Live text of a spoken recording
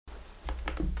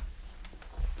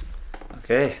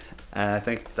Okay, I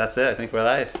think that's it. I think we're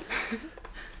live.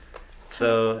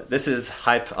 So this is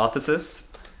Hypothesis.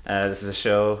 This is a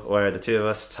show where the two of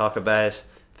us talk about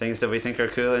things that we think are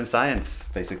cool in science,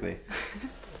 basically.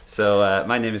 So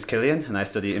my name is Killian and I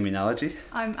study immunology.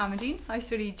 I'm Amandine. I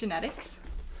study genetics.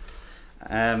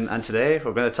 And today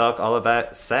we're going to talk all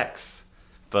about sex,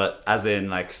 but as in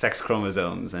like sex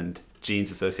chromosomes and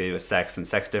genes associated with sex and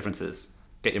sex differences.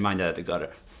 Get your mind out of the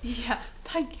gutter. Yeah,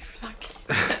 thank you for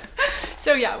that.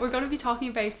 So yeah, we're going to be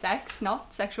talking about sex,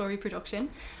 not sexual reproduction.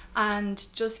 And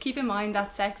just keep in mind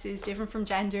that sex is different from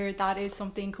gender. That is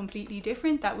something completely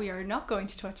different that we are not going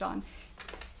to touch on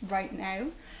right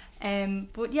now.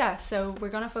 But yeah, so we're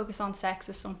going to focus on sex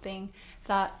as something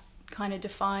that kind of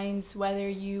defines whether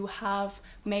you have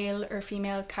male or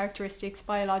female characteristics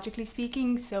biologically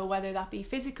speaking. So whether that be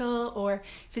physical or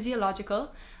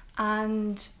physiological.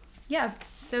 And yeah,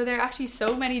 so there are actually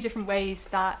so many different ways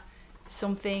that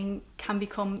something can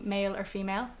become male or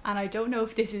female, and I don't know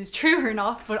if this is true or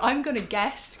not, but I'm gonna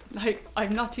guess, like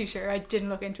I'm not too sure, I didn't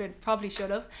look into it, probably should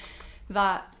have,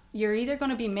 that you're either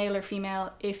going to be male or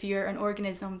female if you're an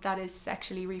organism that is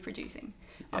sexually reproducing.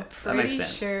 Yeah, I'm that makes pretty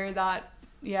sense. sure that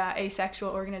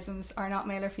asexual organisms are not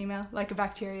male or female, like a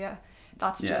bacteria.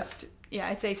 That's just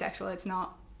it's asexual, it's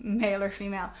not male or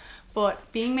female. But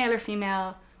being male or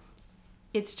female,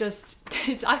 it's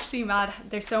actually mad.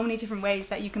 There's so many different ways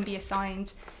that you can be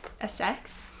assigned a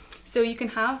sex. So you can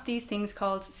have these things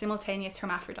called simultaneous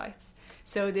hermaphrodites.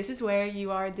 So this is where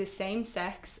you are the same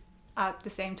sex at the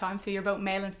same time. So you're both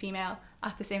male and female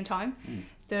at the same time.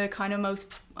 The kind of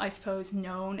most, I suppose,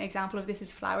 known example of this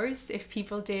is flowers. If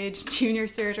people did junior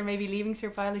cert or maybe leaving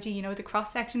cert biology, you know the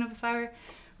cross section of the flower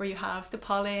where you have the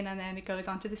pollen and then it goes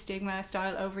onto the stigma,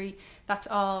 style, ovary. That's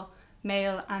all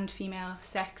male and female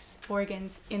sex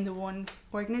organs in the one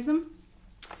organism.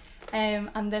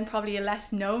 And then probably a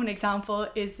less known example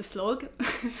is the slug.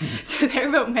 So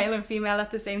they're both male and female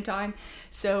at the same time.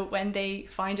 So when they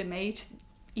find a mate,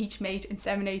 each mate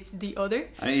inseminates the other.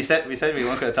 I mean, we said we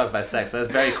weren't going to talk about sex, but that's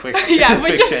very quick. Yeah, but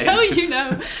quick just change. so you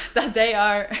know that they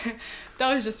are...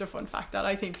 That was just a fun fact that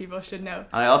I think people should know.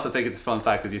 I also think it's a fun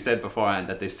fact because you said beforehand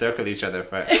that they circle each other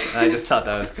first. And I just thought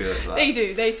that was cool as well. They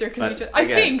do. They circle But each other.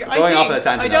 again, I going off think. on a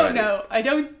tangent I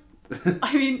don't already. know.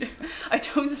 I mean, I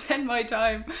don't spend my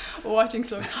time watching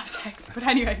slugs have sex. But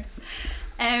anyways,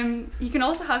 you can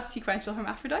also have sequential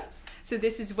hermaphrodites. So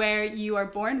this is where you are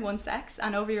born one sex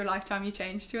and over your lifetime you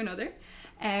change to another.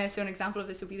 So an example of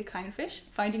this would be the clownfish,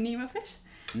 Finding Nemo fish.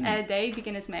 They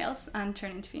begin as males and turn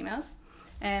into females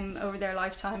over their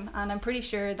lifetime. And I'm pretty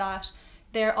sure that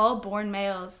they're all born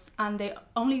males and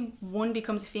only one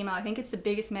becomes a female. I think it's the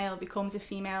biggest male becomes a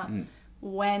female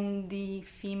when the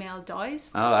female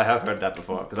dies. Oh, I have heard that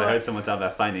before because I heard someone talk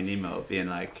about Finding Nemo being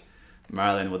like,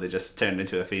 Marlin would have just turned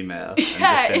into a female and just been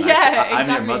like, I'm your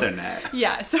exactly. mother now.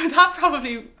 Yeah, so that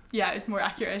probably is more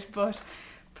accurate, but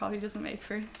probably doesn't make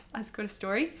for as good a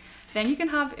story. Then you can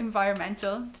have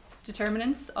environmental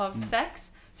determinants of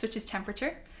sex, such as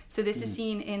temperature. So this is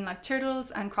seen in like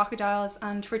turtles and crocodiles,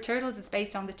 and for turtles it's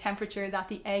based on the temperature that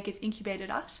the egg is incubated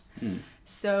at.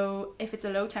 So if it's a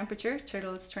low temperature,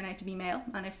 turtles turn out to be male,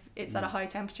 and if it's at a high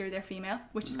temperature, they're female,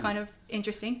 which is kind of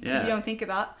interesting because you don't think of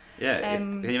that. Yeah,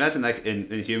 can you imagine like in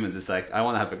humans it's like, I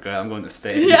want to have a girl, I'm going to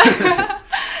Spain.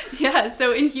 Yeah,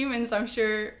 so in humans, I'm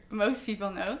sure most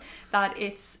people know that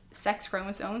it's sex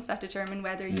chromosomes that determine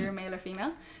whether you're male or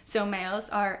female. So males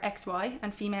are XY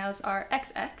and females are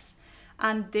XX.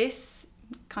 And this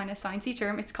kind of sciencey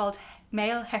term, it's called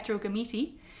male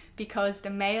heterogamety because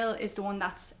the male is the one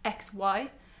that's XY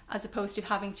as opposed to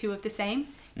having two of the same.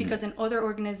 Because in other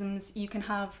organisms, you can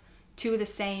have two of the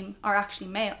same are actually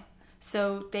male.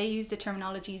 So they use the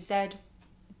terminology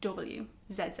ZW,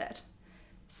 ZZ.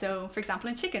 So, for example,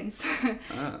 in chickens,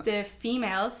 the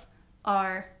females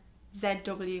are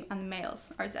ZW and the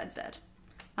males are ZZ.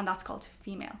 And that's called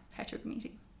female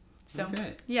heterogamety. So,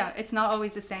 yeah, it's not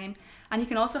always the same. And you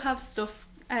can also have stuff,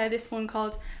 this one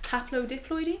called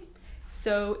haplodiploidy.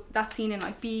 So that's seen in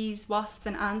like bees, wasps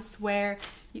and ants, where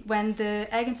when the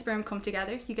egg and sperm come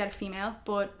together, you get a female.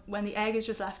 But when the egg is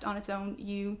just left on its own,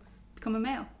 you become a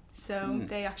male. So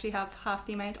they actually have half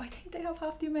the amount,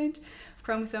 of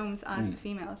chromosomes as the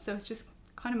females. So it's just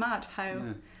kind of mad how...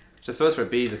 Yeah. I suppose for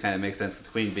bees it kind of makes sense because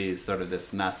the queen bee is sort of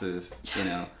this massive,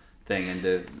 thing, and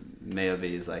the male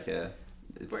bee is like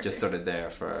it's just sort of there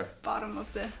for... Bottom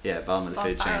of the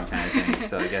food chain kind of thing.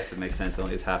 So I guess it makes sense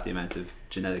only it's half the amount of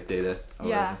genetic data.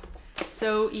 Yeah.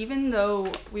 So even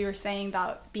though we were saying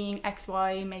that being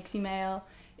XY makes you male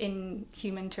in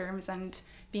human terms and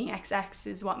being XX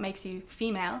is what makes you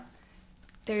female,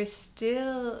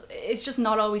 it's just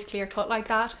not always clear cut like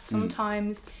that.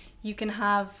 Sometimes you can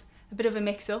have a bit of a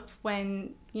mix up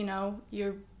when, you know,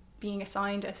 you're being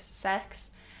assigned a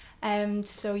sex.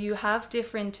 So you have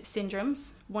different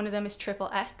syndromes. One of them is triple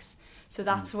X. So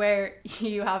that's where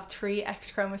you have 3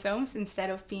 X chromosomes instead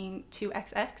of being 2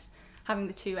 XX, having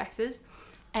the 2 X's.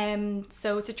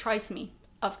 So it's a trisomy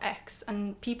of X,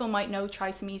 and people might know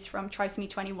trisomies from trisomy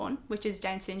 21, which is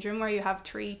Down syndrome, where you have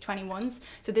 3 21s.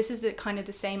 So this is kind of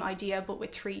the same idea, but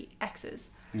with 3 X's.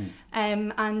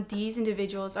 And these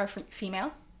individuals are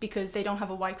female because they don't have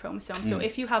a Y chromosome. So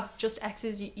if you have just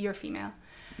X's, you're female.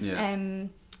 And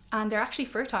they're actually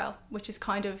fertile, which is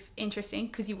kind of interesting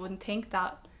because you wouldn't think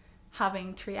that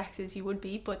having 3 X's you would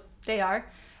be, but they are.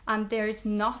 And there's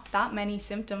not that many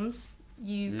symptoms.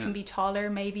 You can be taller,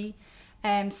 maybe.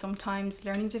 Sometimes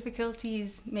learning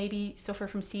difficulties, maybe suffer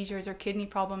from seizures or kidney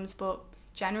problems, but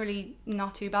generally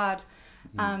not too bad.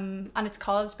 And it's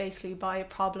caused basically by a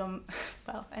problem,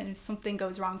 and something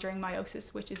goes wrong during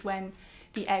meiosis, which is when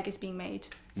the egg is being made.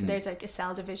 So there's like a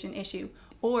cell division issue.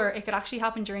 Or it could actually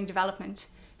happen during development.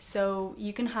 So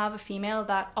you can have a female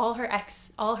that all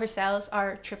her cells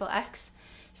are triple X.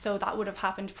 So that would have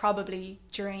happened probably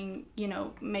during, you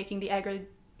know, making the egg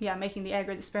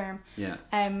or the sperm.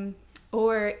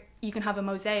 Or you can have a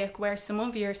mosaic where some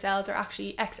of your cells are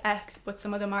actually XX, but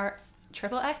some of them are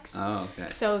triple X. Oh, okay.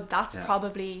 So that's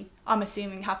probably, I'm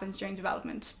assuming, happens during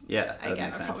development. Yeah, that Again,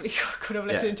 makes sense. I probably could have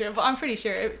looked into it, but I'm pretty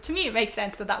sure. To me, it makes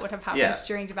sense that would have happened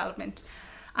during development.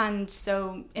 And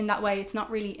so in that way, it's not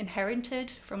really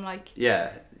inherited from like...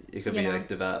 Yeah, it could be like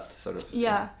developed sort of.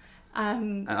 Yeah.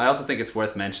 And I also think it's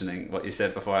worth mentioning what you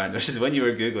said beforehand, which is when you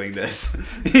were Googling this,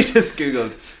 you just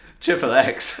Googled triple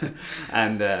X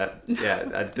and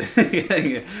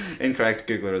getting incorrect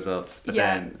Google results, but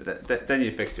then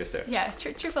you fixed your search.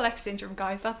 Triple X syndrome,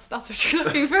 guys, that's what you're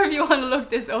looking for if you want to look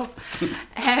this up.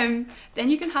 Then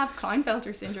you can have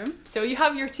Klinefelter syndrome. So you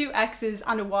have your 2 X's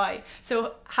and a Y.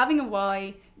 So having a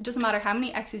Y, it doesn't matter how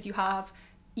many X's you have,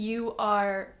 you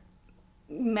are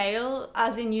male,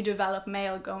 as in you develop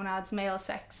male gonads, male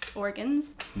sex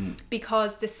organs,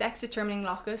 because the sex determining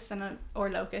locus or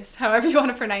locus, however you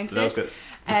want to pronounce it, it's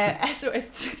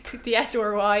the S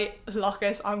or Y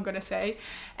locus, I'm gonna say,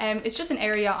 it's just an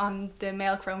area on the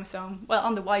male chromosome,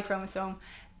 on the Y chromosome,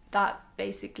 that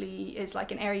basically is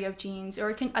like an area of genes,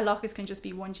 or a locus can just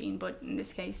be one gene, but in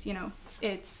this case, you know,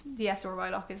 it's the S or Y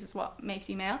locus is what makes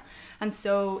you male. And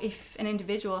so if an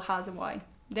individual has a Y,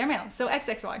 they're male. So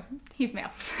XXY, he's male.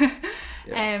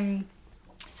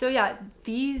 So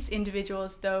these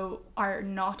individuals though are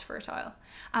not fertile.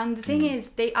 And the thing is,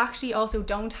 they actually also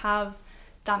don't have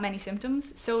that many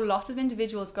symptoms. So lots of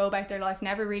individuals go about their life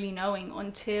never really knowing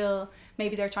until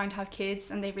maybe they're trying to have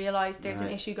kids and they realize there's an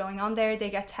issue going on there. They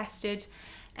get tested.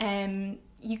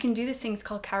 You can do this thing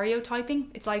called karyotyping.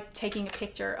 It's like taking a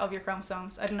picture of your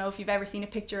chromosomes. I don't know if you've ever seen a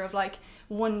picture of like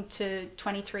 1 to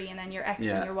 23 and then your X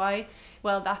and your Y.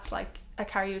 Well, that's like a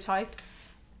karyotype.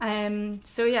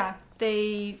 So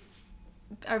they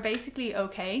are basically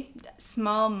okay.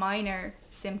 Small minor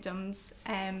symptoms,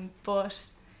 but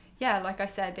like I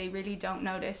said, they really don't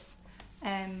notice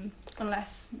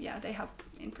unless they have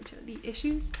infertility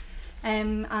issues.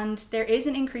 And there is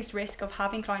an increased risk of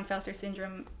having Klinefelter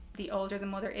syndrome the older the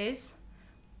mother is,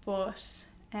 but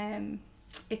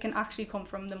it can actually come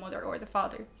from the mother or the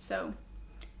father, so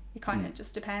it kind of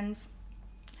just depends.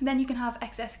 And then you can have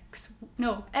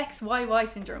XYY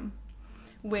syndrome,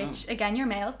 which again, you're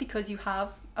male because you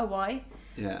have a Y,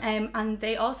 and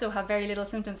they also have very little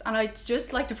symptoms. And I'd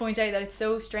just like to point out that it's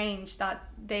so strange that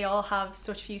they all have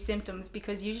such few symptoms,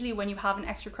 because usually when you have an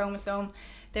extra chromosome,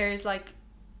 there's like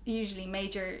usually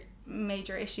major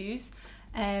issues.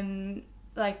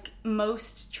 Like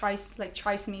most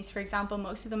trisomies, for example,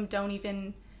 most of them don't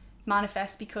even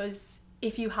manifest, because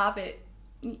if you have it,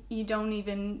 you don't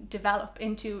even develop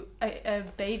into a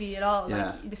baby at all.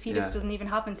 Like the fetus doesn't even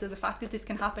happen. So the fact that this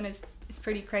can happen is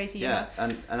pretty crazy. Yeah, you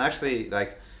know? and actually,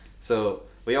 like, so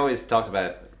we always talked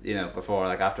about, you know, before,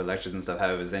 like after lectures and stuff,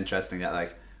 how it was interesting that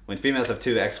like when females have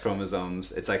 2 X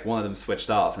chromosomes, it's like one of them switched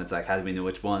off, and it's like, how do we know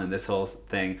which one in this whole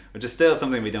thing? Which is still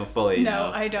something we don't fully know.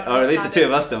 No, I don't. Or at least the 2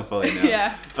 of us don't fully know.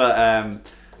 Yeah.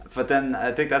 But then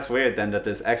I think that's weird then, that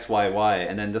there's X, Y, Y,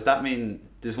 and then does that mean,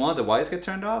 does one of the Ys get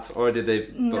turned off, or did they?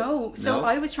 No. So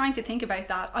I was trying to think about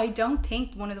that. I don't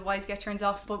think one of the Ys get turned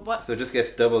off, but what? So it just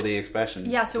gets double the expression.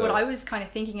 Yeah. So what I was kind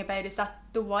of thinking about is that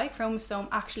the Y chromosome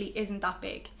actually isn't that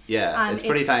big. Yeah, and it's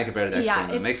pretty tiny compared to the X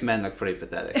chromosome. It makes men look pretty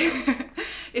pathetic.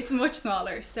 It's much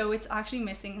smaller, so it's actually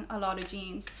missing a lot of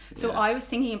genes. So I was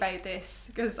thinking about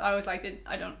this because I was like,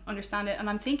 I don't understand it, and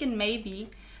I'm thinking maybe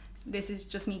this is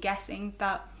just me guessing,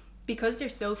 that because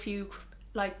there's so few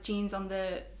like genes on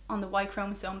the Y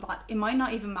chromosome, that it might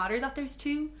not even matter that there's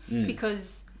two,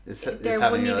 because there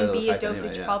wouldn't even be a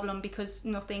dosage problem, because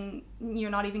you're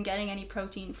not even getting any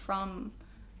protein from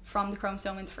the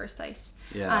chromosome in the first place.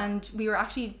 And we were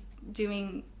actually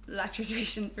doing lectures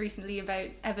recently about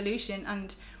evolution,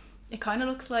 and it kind of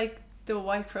looks like the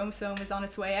Y chromosome is on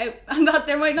its way out, and that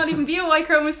there might not even be a Y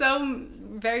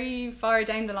chromosome very far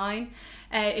down the line.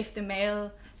 If the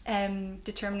male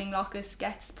determining locus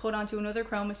gets put onto another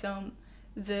chromosome,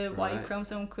 the Y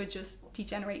chromosome could just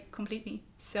degenerate completely.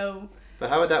 So, but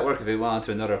how would that work if it went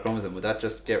onto another chromosome? Would that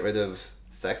just get rid of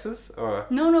sexes, or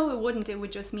no, it wouldn't. It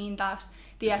would just mean that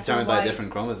the it's determined by a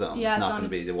different chromosome. Yeah, it's not going to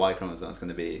be the Y chromosome. It's going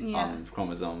to be on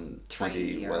chromosome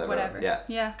 20 or whatever.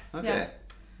 Yeah. Okay.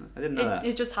 I didn't know that.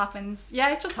 It just happens.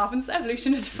 Yeah, it just happens.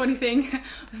 Evolution is a funny thing.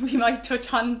 We might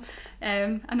touch on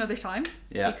another time.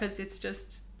 Yeah. Because it's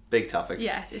just big topic.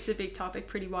 Yes, it's a big topic,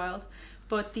 pretty wild.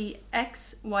 But the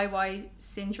XYY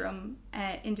syndrome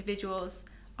individuals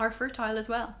are fertile as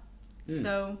well.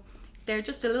 So they're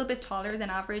just a little bit taller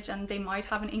than average, and they might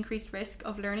have an increased risk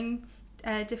of learning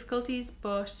difficulties,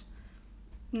 but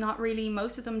not really.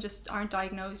 Most of them just aren't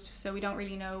diagnosed, so we don't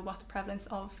really know what the prevalence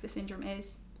of the syndrome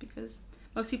is, because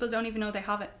most people don't even know they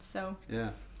have it. So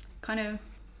kind of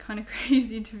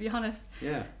crazy, to be honest.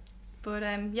 But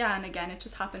and again, it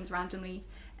just happens randomly,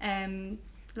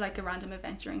 like a random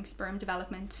event during sperm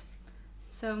development.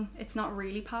 So it's not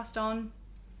really passed on.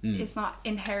 It's not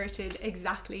inherited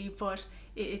exactly, but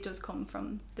it does come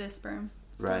from the sperm.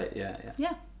 So, right. Yeah.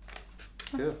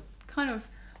 That's kind of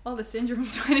all the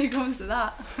syndromes when it comes to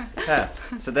that.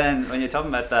 So then when you're talking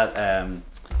about that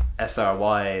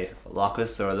SRY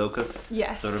locus or locus,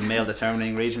 sort of male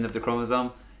determining region of the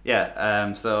chromosome,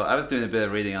 so I was doing a bit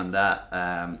of reading on that,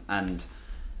 and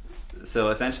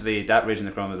so essentially that region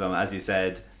of the chromosome, as you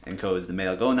said, encodes the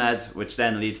male gonads, which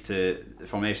then leads to the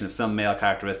formation of some male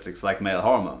characteristics like male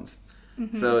hormones.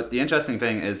 So the interesting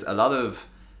thing is, a lot of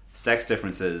sex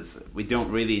differences, we don't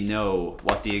really know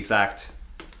what the exact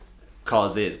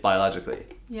cause is biologically.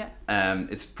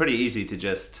 It's pretty easy to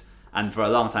just, and for a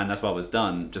long time that's what was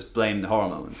done, just blame the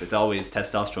hormones. It's always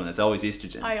testosterone, it's always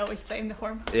estrogen. I always blame the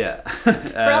hormones.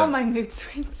 For all my mood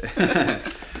swings.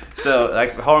 So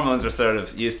like hormones are sort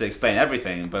of used to explain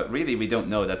everything, but really we don't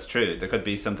know that's true. There could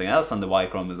be something else on the Y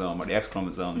chromosome or the X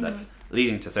chromosome that's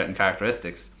leading to certain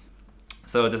characteristics.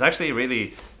 So there's actually a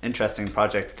really interesting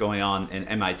project going on in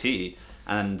MIT,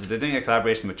 and they're doing a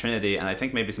collaboration with Trinity and I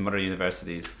think maybe some other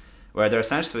universities, where they're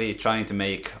essentially trying to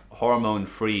make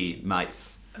hormone-free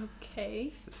mice.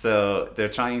 Okay. So they're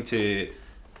trying to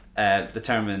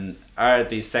determine, are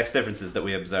these sex differences that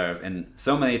we observe in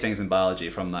so many things in biology,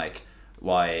 from like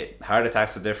why heart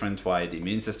attacks are different, why the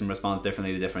immune system responds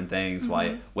differently to different things,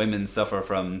 why women suffer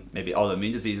from maybe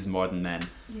autoimmune diseases more than men.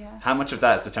 How much of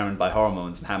that is determined by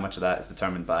hormones, and how much of that is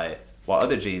determined by what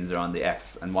other genes are on the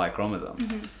X and Y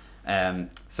chromosomes?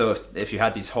 So if you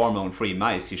had these hormone-free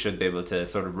mice, you should be able to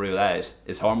sort of rule out,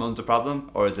 is hormones the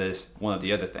problem, or is it one of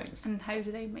the other things? And how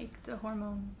do they make the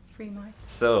hormone-free mice?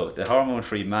 So the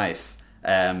hormone-free mice,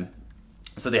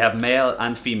 so they have male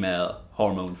and female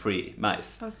hormone-free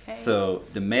mice. Okay. So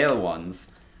the male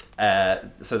ones,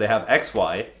 so they have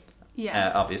XY,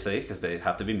 obviously, because they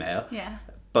have to be male.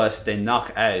 But they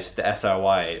knock out the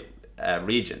SRY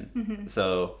region.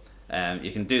 So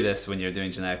you can do this when you're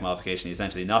doing genetic modification. You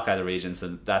essentially knock out a region, so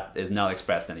that is not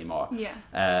expressed anymore.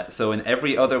 So in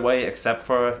every other way except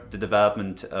for the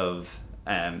development of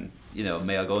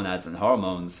male gonads and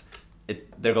hormones,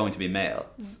 they're going to be male.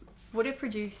 Would it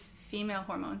produce female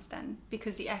hormones then,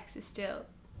 because the X is still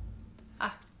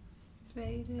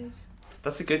activated?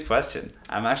 That's a good question.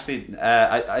 I'm actually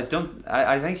I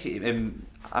think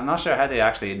I'm not sure how they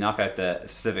actually knock out the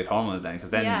specific hormones then, because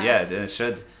then then it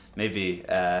should maybe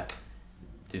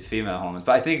do female hormones,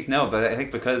 but I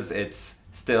think because it's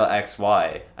still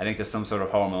XY, I think there's some sort of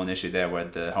hormone issue there where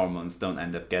the hormones don't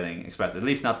end up getting expressed, at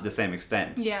least not to the same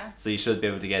extent. So you should be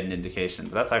able to get an indication,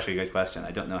 but that's actually a good question.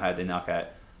 I don't know how they knock out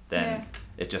then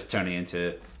it just turning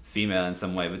into female in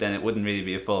some way, but then it wouldn't really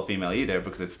be a full female either,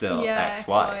 because it's still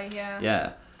XY.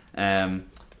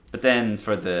 But then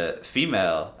for the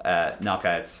female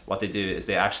knockouts, what they do is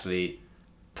they actually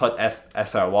put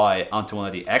SRY onto one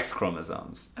of the X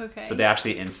chromosomes. So they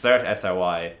actually insert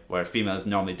SRY where females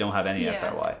normally don't have any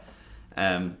SRY.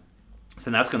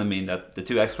 So that's going to mean that the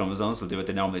two X chromosomes will do what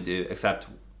they normally do, except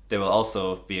they will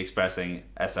also be expressing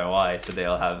SRY, so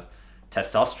they'll have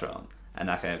testosterone and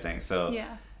that kind of thing. So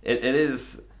it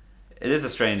is a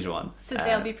strange one. So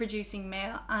they'll be producing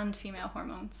male and female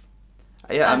hormones.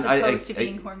 Yeah, as opposed to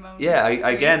being hormone. Yeah,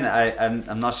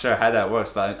 I'm not sure how that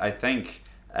works, but I think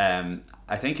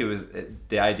it was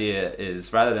the idea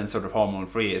is rather than sort of hormone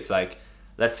free, it's like,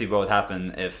 let's see what would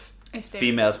happen if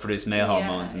females produce male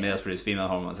hormones and males produce female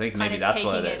hormones. I think maybe that's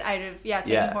what it is.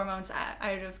 Taking hormones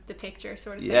out of the picture,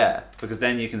 sort of thing. Yeah, because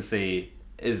then you can see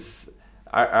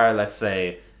are let's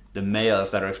say the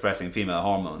males that are expressing female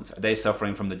hormones, are they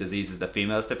suffering from the diseases that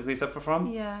females typically suffer from?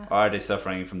 Yeah. Or are they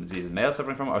suffering from the diseases males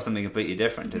suffering from, or something completely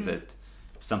different? Is it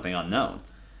something unknown?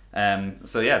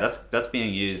 So yeah, that's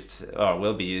being used or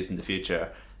will be used in the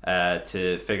future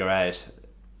to figure out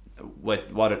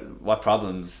what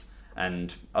problems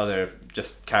and other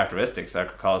just characteristics are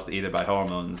caused either by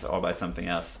hormones or by something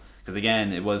else. Because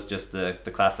again, it was just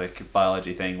the classic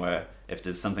biology thing where if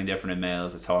there's something different in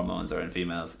males, it's hormones, or in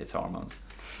females, it's hormones.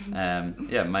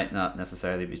 It might not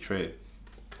necessarily be true.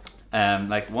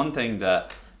 Like one thing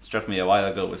that struck me a while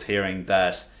ago was hearing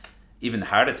that even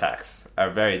heart attacks are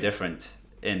very different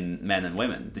in men and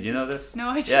women. Did you know this? No,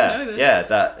 I didn't know this. Yeah,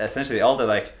 that essentially all the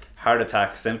like heart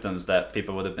attack symptoms that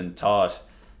people would have been taught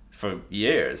for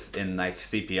years in like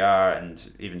CPR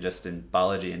and even just in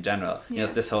biology in general. You know,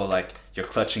 it's this whole like you're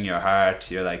clutching your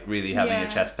heart, you're like really having a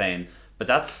chest pain. But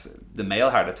that's the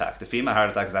male heart attack. The female heart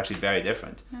attack is actually very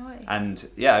different. No way. And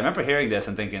yeah, I remember hearing this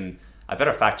and thinking, I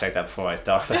better fact check that before I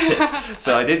talk about this.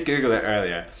 So I did Google it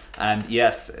earlier. And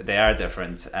yes, they are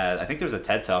different. I think there was a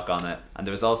TED talk on it. And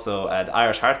there was also the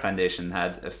Irish Heart Foundation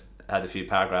had a few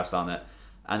paragraphs on it.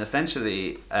 And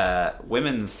essentially,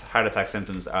 women's heart attack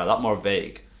symptoms are a lot more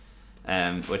vague,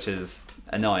 which is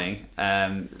annoying.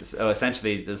 So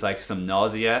essentially, there's like some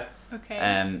nausea.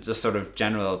 Okay. Just sort of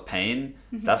general pain,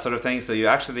 that sort of thing. So you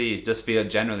actually just feel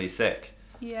generally sick.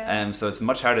 Yeah. So it's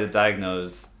much harder to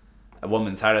diagnose a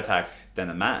woman's heart attack than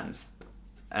a man's.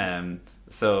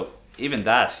 So even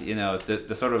that, you know,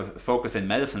 the sort of focus in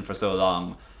medicine for so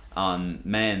long on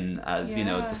men as, you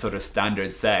know, the sort of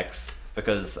standard sex,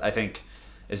 because I think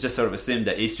it's just sort of assumed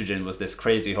that estrogen was this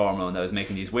crazy hormone that was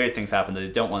making these weird things happen that they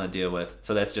don't want to deal with.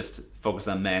 So let's just focus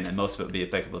on men, and most of it would be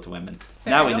applicable to women.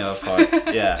 Now we know, of course,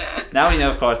 now we know,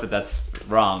 of course, that that's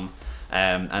wrong,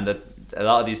 and that a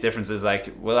lot of these differences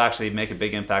like will actually make a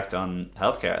big impact on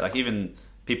healthcare. Like even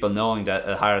people knowing that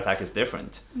a heart attack is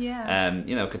different, you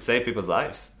know, could save people's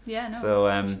lives. Yeah. No.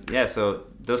 So so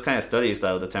those kind of studies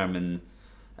that'll determine,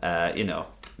 you know,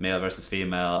 male versus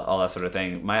female, all that sort of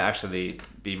thing, might actually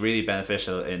be really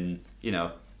beneficial in, you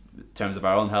know, terms of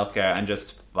our own healthcare and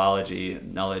just biology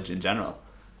knowledge in general.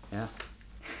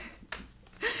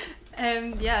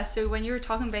 So when you were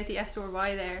talking about the S or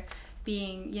Y there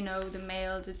being, you know, the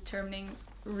male determining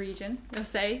region, we'll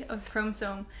say, of the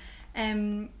chromosome,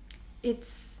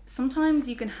 it's sometimes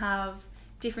you can have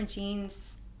different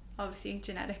genes. Obviously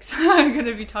genetics, I'm going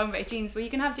to be talking about genes, but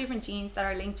you can have different genes that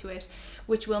are linked to it,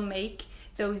 which will make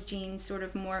those genes sort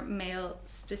of more male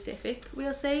specific,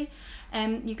 we'll say.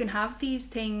 You can have these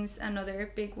things,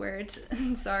 another big word,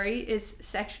 sorry, is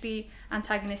sexually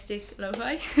antagonistic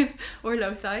loci or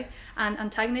loci. And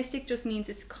antagonistic just means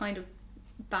it's kind of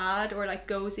bad or like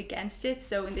goes against it.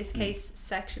 So in this case,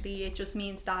 sexually, it just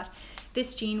means that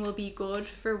this gene will be good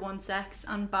for one sex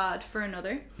and bad for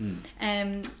another.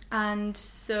 And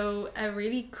so a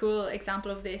really cool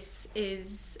example of this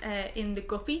is in the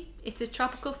guppy. It's a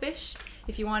tropical fish.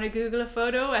 If you want to Google a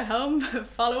photo at home,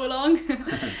 follow along.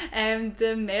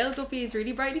 The male guppy is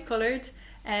really brightly coloured,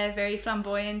 very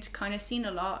flamboyant, kind of seen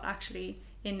a lot actually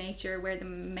in nature, where the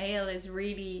male is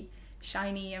really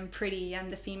shiny and pretty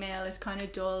and the female is kind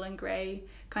of dull and grey,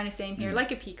 kind of same here,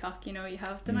 like a peacock, you know, you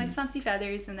have the nice fancy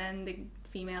feathers and then the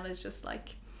female is just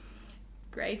like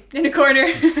grey in a corner.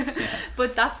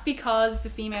 But that's because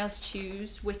the females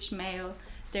choose which male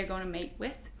they're going to mate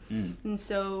with. And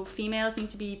so females need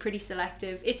to be pretty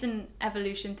selective. It's an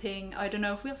evolution thing. I don't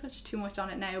know if we'll touch too much on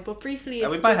it now, but briefly,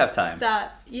 we might have time.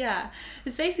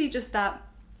 It's basically just that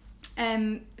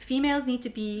females need to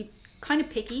be kind of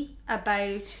picky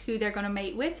about who they're going to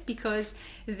mate with, because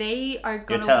they are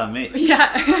going to... You're telling me.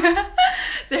 Yeah.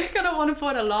 They're going to want to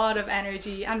put a lot of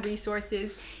energy and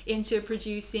resources into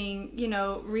producing, you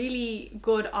know, really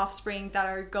good offspring that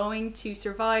are going to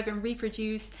survive and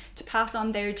reproduce, to pass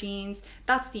on their genes.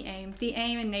 That's the aim. The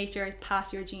aim in nature is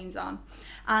pass your genes on.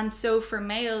 And so for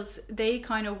males, they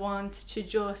kind of want to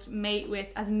just mate with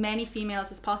as many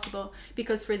females as possible,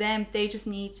 because for them, they just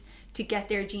need to get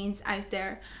their genes out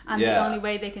there, and the only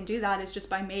way they can do that is just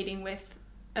by mating with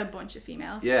a bunch of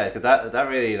females. Because that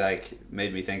really like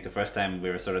made me think the first time we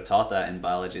were sort of taught that in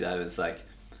biology, that it was like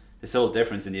this whole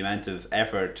difference in the amount of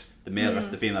effort the male versus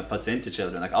the female puts into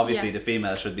children. Like obviously the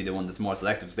female should be the one that's more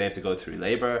selective, so they have to go through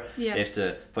labour, they have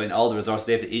to put in all the resources,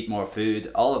 they have to eat more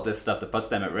food, all of this stuff that puts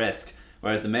them at risk.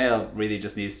 Whereas the male really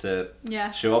just needs to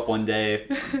show up one day,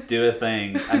 do a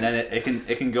thing, and then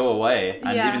it can go away.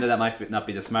 And even though that might not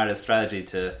be the smartest strategy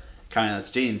to carry on its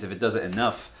genes, if it does it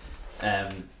enough,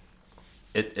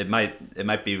 it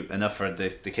might be enough for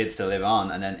the kids to live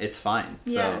on, and then it's fine.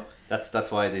 So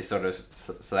that's why these sort of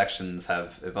selections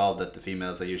have evolved, that the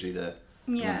females are usually the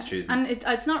ones choosing. And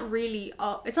it's not really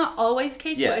it's not always the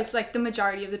case, but it's like the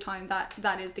majority of the time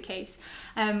that is the case.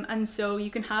 And so you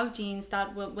can have genes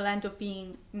that will end up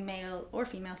being male or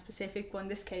female specific. Well, in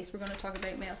this case we're going to talk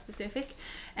about male specific.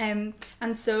 And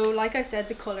so like I said,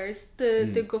 the colours,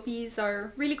 the guppies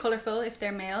are really colourful if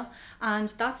they're male, and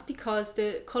that's because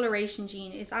the coloration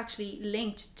gene is actually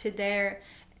linked to their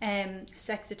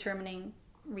sex determining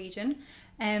region.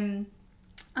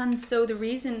 And so the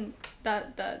reason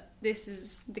that this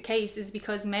is the case is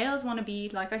because males want to be,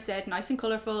 like I said, nice and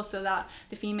colourful, so that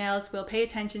the females will pay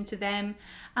attention to them.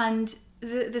 And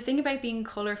the thing about being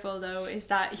colourful, though, is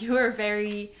that you are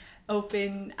very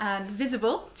open and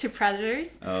visible to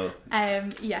predators. Oh.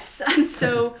 Yes. And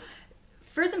so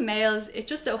for the males, it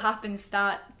just so happens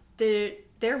that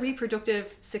their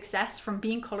reproductive success from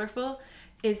being colourful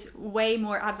is way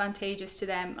more advantageous to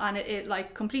them, and it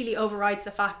like completely overrides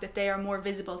the fact that they are more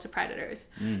visible to predators.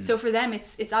 So for them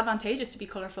it's advantageous to be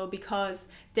colourful, because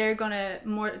they're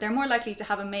more likely to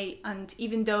have a mate, and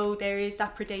even though there is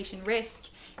that predation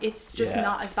risk, it's just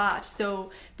not as bad.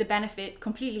 So the benefit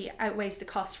completely outweighs the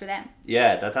cost for them.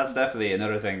 That's definitely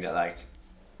another thing that like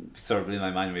sort of blew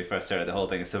my mind when we first started the whole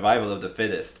thing. Survival of the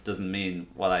fittest doesn't mean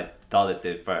what I thought it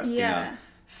did first. You know,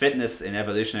 fitness in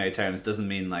evolutionary terms doesn't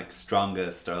mean like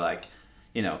strongest or like,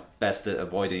 you know, best at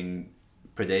avoiding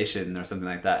predation or something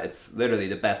like that. It's literally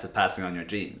the best at passing on your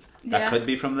genes. That could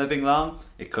be from living long,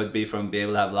 it could be from being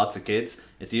able to have lots of kids.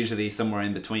 It's usually somewhere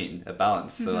in between, a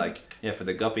balance. So like, for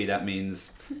the guppy that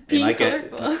means it might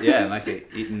get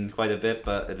eaten quite a bit,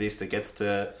 but at least it gets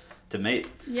to mate.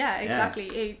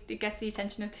 Exactly. It gets the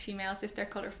attention of the females if they're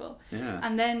colourful.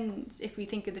 And then if we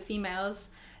think of the females,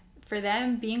 for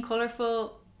them being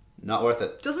colourful, not worth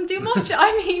it. Doesn't do much.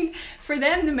 I mean, for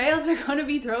them, the males are going to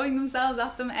be throwing themselves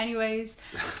at them anyways,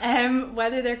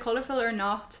 whether they're colourful or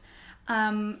not.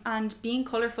 And being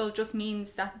colourful just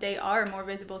means that they are more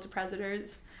visible to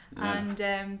predators,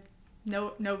 and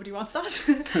nobody wants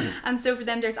that. And so for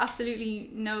them, there's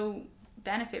absolutely no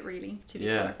benefit really to be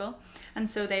colourful, and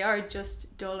so they are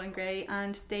just dull and grey,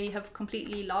 and they have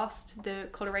completely lost the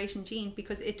coloration gene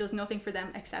because it does nothing for them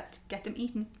except get them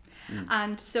eaten.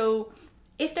 And so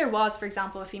if there was, for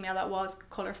example, a female that was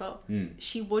colourful,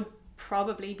 she would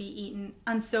probably be eaten,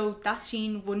 and so that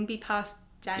gene wouldn't be passed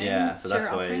down so to that's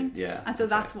her offspring. why,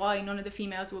 That's why none of the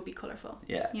females would be colourful.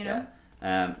 You know?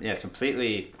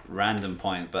 Completely random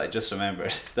point, but I just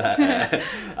remembered that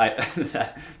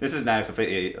this is now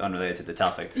completely unrelated to the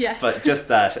topic. But just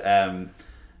that an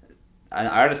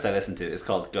artist I listen to is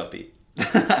called Guppy.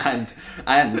 and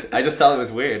I just thought it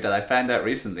was weird that I found out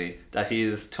recently that he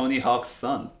is Tony Hawk's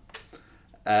son.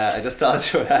 I just thought I'd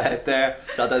throw that out there.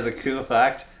 Thought that was a cool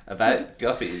fact about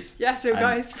guppies. So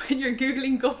guys, when you're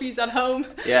googling guppies at home,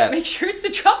 make sure it's the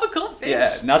tropical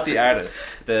fish. Not the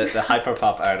artist, the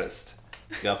hyperpop artist,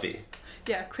 Guppy.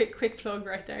 Quick plug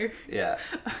right there.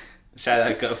 Shout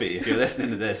out Guppy, if you're listening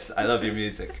to this, I love your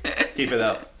music. Keep it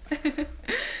up.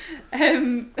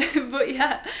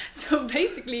 But so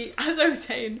basically, as I was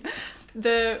saying,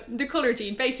 the colour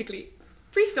gene, basically,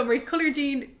 brief summary, colour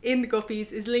gene in the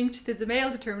guppies is linked to the male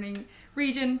determining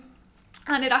region,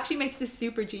 and it actually makes this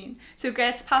super gene, so it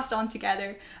gets passed on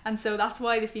together. And so that's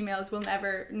why the females will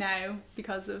never now,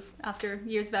 because of after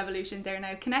years of evolution, they're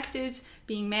now connected.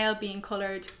 Being male, being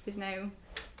coloured is now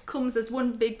comes as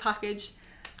one big package,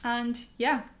 and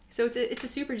so it's a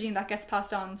super gene that gets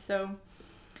passed on. So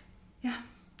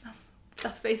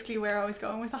that's basically where I was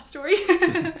going with that story.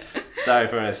 Sorry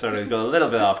for sort of going a little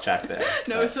bit off track there.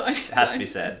 No, it's fine. It had to be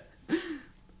said.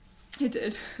 It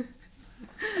did.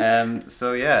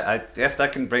 I guess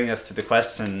that can bring us to the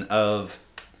question of,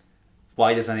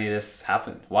 why does any of this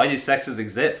happen? Why do sexes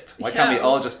exist? Why can't we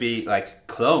all just be like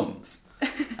clones?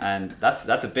 And that's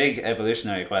a big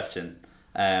evolutionary question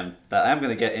that I'm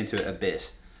going to get into a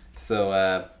bit.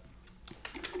 So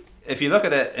if you look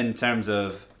at it in terms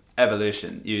of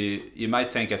evolution, you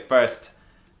might think at first,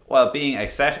 well, being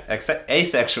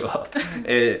asexual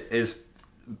is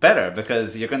better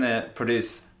because you're going to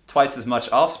produce twice as much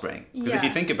offspring. Because if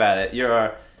you think about it,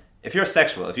 if you're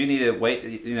sexual, if you need to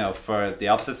wait, for the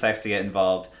opposite sex to get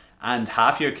involved, and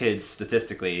half your kids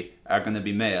statistically are going to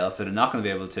be male, so they're not going to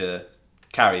be able to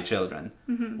carry children.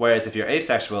 Whereas if you're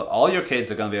asexual, all your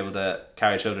kids are going to be able to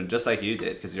carry children just like you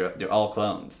did, because you're all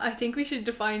clones. I think we should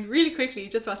define really quickly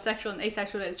just what sexual and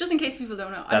asexual is, just in case people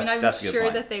don't know. I'm That's a good sure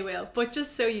point. that they will, but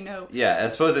just so you know. Yeah, I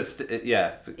suppose because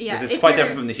it's if quite you're-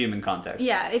 different from the human context.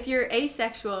 Yeah, if you're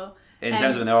asexual, In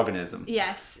terms of an organism.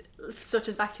 yes, such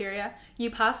as bacteria, you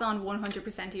pass on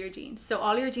 100% of your genes. So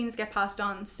all your genes get passed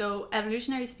on. So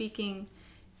evolutionary speaking,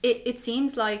 it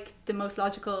seems like the most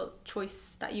logical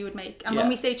choice that you would make. And when Yeah.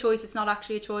 we say choice, it's not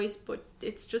actually a choice, but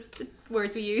it's just the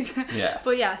words we use. Yeah.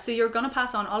 But yeah, so you're going to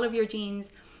pass on all of your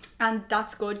genes, and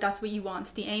that's good. That's what you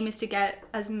want. The aim is to get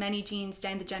as many genes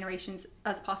down the generations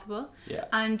as possible. Yeah.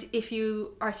 And if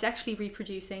you are sexually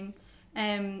reproducing,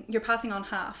 you're passing on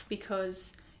half,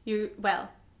 because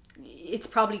it's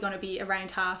probably going to be around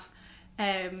half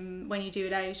when you do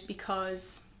it out,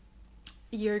 because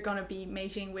you're going to be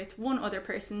mating with one other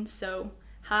person, so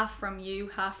half from you,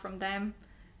 half from them.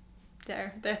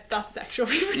 That's sexual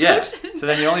reproduction. Yeah. So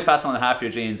then you're only passing on half your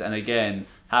genes, and again,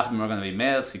 half of them are going to be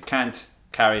males who can't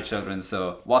carry children.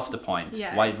 So what's the point?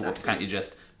 Yeah, Why exactly. can't you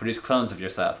just produce clones of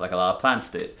yourself like a lot of plants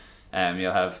do?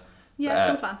 You'll have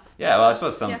Some plants. Yeah, well, I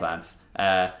suppose some Yeah. plants.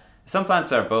 Some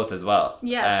plants are both as well.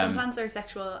 Yeah, some plants are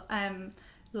sexual,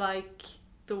 like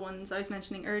the ones I was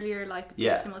mentioning earlier, like the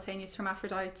Yeah. simultaneous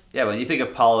hermaphrodites. Yeah, when you think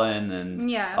of pollen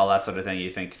and Yeah. all that sort of thing, you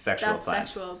think sexual That's plant.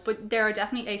 sexual, but there are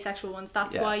definitely asexual ones.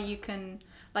 That's Yeah. why you can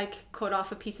like cut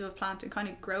off a piece of a plant and kind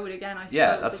of grow it again, I suppose.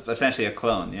 Yeah, that's It's essentially a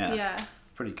clone. just, yeah.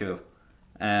 Pretty cool.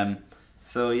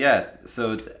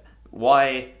 So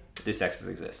why do sexes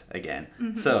exist again?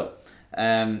 So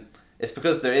it's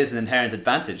because there is an inherent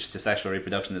advantage to sexual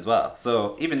reproduction as well.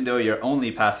 So even though you're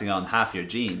only passing on half your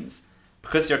genes,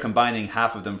 because you're combining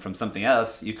half of them from something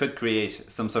else, you could create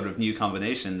some sort of new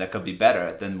combination that could be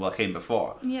better than what came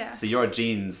before. Yeah. So your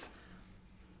genes,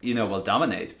 will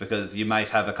dominate, because you might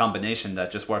have a combination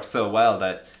that just works so well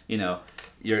that,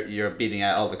 you're beating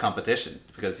out all the competition,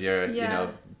 because you're, Yeah.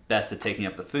 best at taking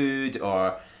up the food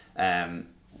or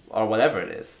whatever it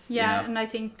is. Yeah, and I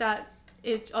think that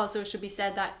it also should be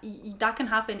said that that can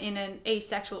happen in an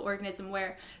asexual organism,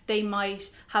 where they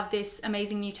might have this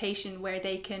amazing mutation where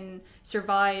they can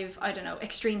survive, I don't know,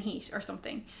 extreme heat or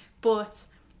something. But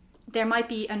there might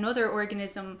be another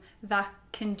organism that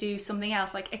can do something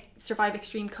else, like survive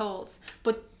extreme colds,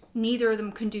 but neither of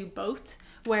them can do both.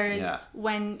 Whereas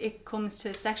when it comes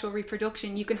to sexual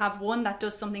reproduction, you can have one that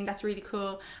does something that's really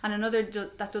cool and another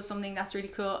that does something that's really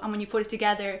cool, and when you put it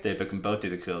together, they can both do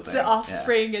the cool thing. the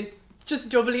offspring is just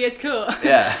doubly as cool.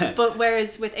 Yeah. But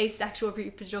whereas with asexual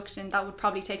reproduction, that would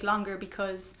probably take longer,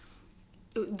 because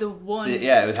the one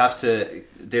It would have to.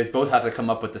 They'd both have to come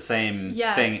up with the same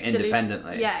thing solution.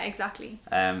 independently. Yeah, exactly.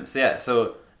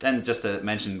 So then just to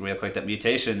mention real quick that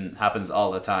mutation happens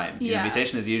all the time.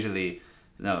 Mutation is usually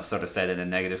sort of said in a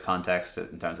negative context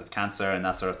in terms of cancer and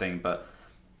that sort of thing, but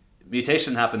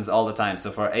mutation happens all the time.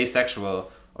 So for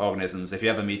asexual organisms, if you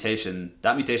have a mutation,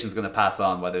 that mutation is going to pass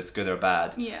on whether it's good or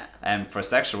bad. Yeah. For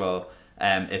sexual,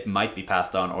 it might be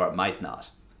passed on or it might not.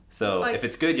 So if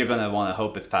it's good, you're going to want to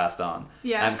hope it's passed on.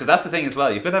 Yeah. Because that's the thing as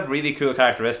well. You could have really cool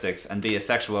characteristics and be a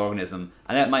sexual organism,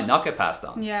 and it might not get passed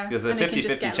on. Yeah. Because there's a And it can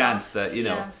just 50-50 get chance lost.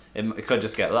 that, it could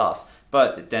just get lost.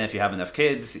 But then if you have enough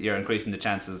kids, you're increasing the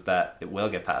chances that it will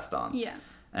get passed on. Yeah.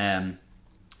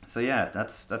 So yeah,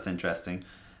 that's interesting.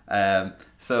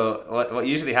 So what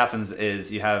usually happens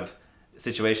is you have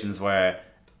situations where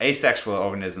asexual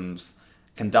organisms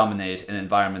can dominate in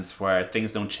environments where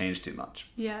things don't change too much.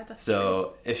 Yeah, that's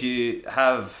So if you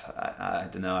have, I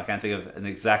don't know, I can't think of an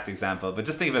exact example, but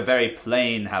just think of a very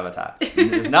plain habitat.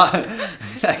 It's not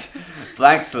like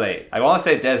blank slate. I want to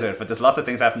say desert, but there's lots of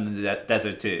things happen in the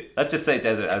desert too. Let's just say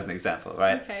desert as an example,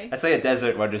 right? Okay. Let's say a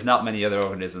desert where there's not many other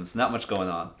organisms, not much going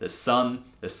on. There's sun,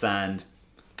 there's sand,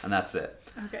 and that's it.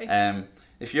 Okay.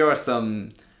 If you're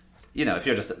if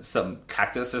you're just some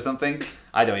cactus or something,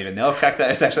 I don't even know if cacti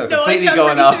are sexual. No, completely I'm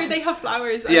going pretty off. sure they have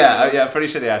flowers. I'm pretty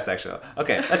sure they are sexual.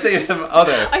 Okay, let's say you're some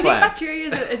other I think plant. bacteria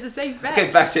is a safe bet.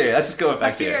 Okay, bacteria. Let's just go with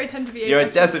bacteria. Bacteria tend to be You're a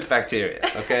asexual. desert bacteria,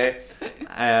 okay?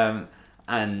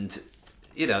 And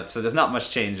so there's not much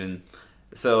change in.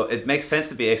 So it makes sense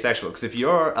to be asexual, because if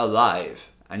you're alive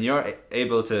and you're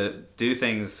able to do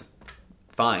things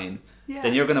fine,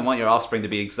 then you're going to want your offspring to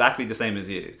be exactly the same as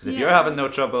you. Because if you're having no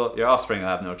trouble, your offspring will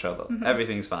have no trouble. Mm-hmm.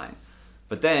 Everything's fine.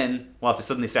 But then, what if it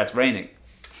suddenly starts raining?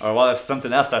 Or what if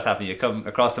something else starts happening? You come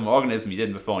across some organism you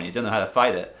didn't before and you don't know how to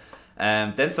fight it.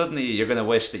 Then suddenly you're going to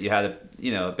wish that you had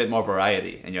a bit more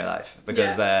variety in your life.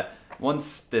 Because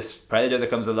once this predator that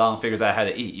comes along figures out how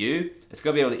to eat you, it's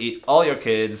going to be able to eat all your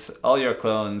kids, all your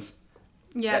clones,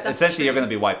 Yeah, that's essentially true. you're going to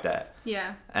be wiped out.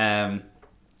 Yeah.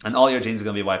 And all your genes are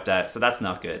going to be wiped out, so that's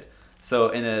not good. So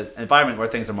in an environment where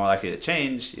things are more likely to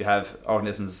change, you have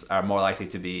organisms are more likely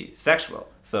to be sexual.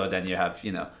 So then you have,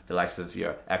 the likes of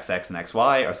your XX and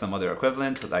XY or some other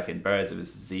equivalent, like in birds it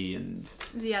was Z and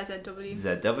ZW.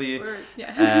 ZW. Or,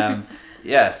 yeah.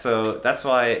 Yeah, so that's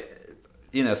why,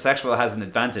 sexual has an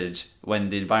advantage when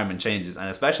the environment changes. And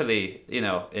especially,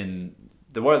 in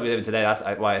the world we live in today, that's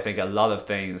why I think a lot of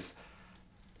things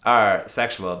are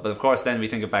sexual. But of course, then we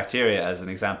think of bacteria as an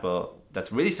example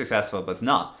that's really successful, but it's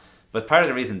not. But part of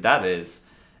the reason that is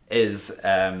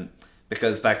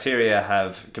because bacteria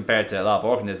have, compared to a lot of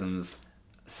organisms,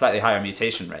 slightly higher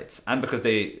mutation rates, and because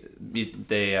they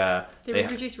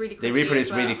reproduce really quickly. They reproduce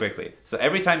as well. really quickly. So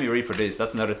every time you reproduce,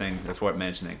 that's another thing that's worth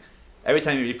mentioning. Every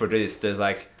time you reproduce, there's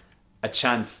like a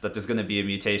chance that there's going to be a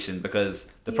mutation,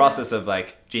 because the process of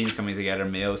like genes coming together,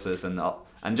 meiosis,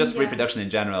 and just reproduction in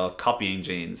general, copying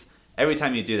genes. Every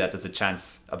time you do that, there's a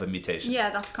chance of a mutation. Yeah,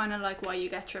 that's kind of like why you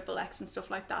get XXX and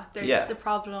stuff like that. There's Yeah. a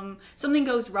problem. Something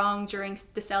goes wrong during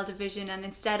the cell division, and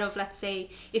instead of, let's say,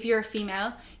 if you're a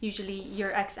female, usually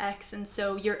you're XX, and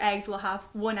so your eggs will have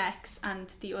one X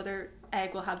and the other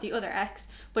egg will have the other X.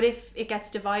 But if it gets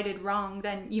divided wrong,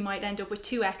 then you might end up with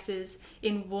two X's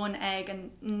in one egg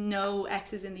and no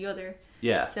X's in the other.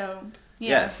 Yeah. So,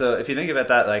 Yeah, so if you think about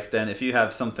that, like, then if you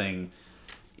have something,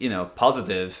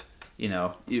 positive,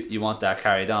 you want that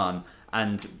carried on.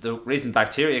 And the reason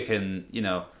bacteria can,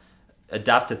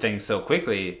 adapt to things so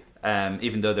quickly,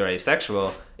 even though they're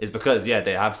asexual, is because,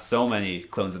 they have so many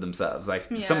clones of themselves. Like,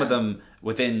 some of them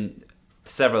within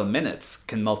several minutes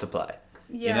can multiply.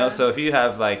 Yeah. So if you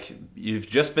have, like, you've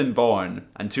just been born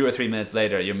and 2 or 3 minutes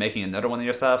later you're making another one of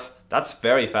yourself, that's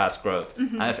very fast growth.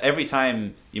 Mm-hmm. And if every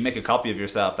time you make a copy of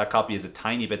yourself, that copy is a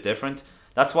tiny bit different,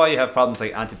 that's why you have problems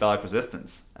like antibiotic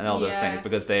resistance and all those things,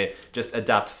 because they just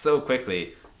adapt so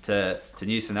quickly to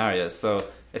new scenarios. So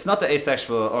it's not that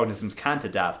asexual organisms can't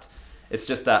adapt, it's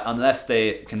just that unless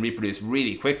they can reproduce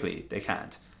really quickly, they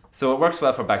can't. So it works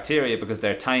well for bacteria because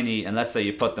they're tiny, and let's say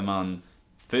you put them on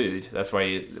food, that's where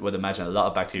you would imagine a lot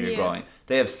of bacteria growing.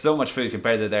 They have so much food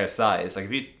compared to their size. Like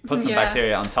if you put some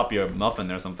bacteria on top of your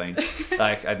muffin or something,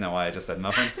 like, I don't know why I just said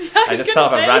muffin, I just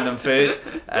thought of a random food,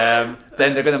 then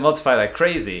they're going to multiply like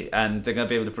crazy and they're going to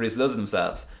be able to produce loads of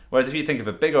themselves. Whereas if you think of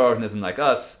a bigger organism like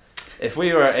us, if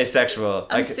we were asexual,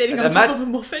 I'm like, sitting on top of a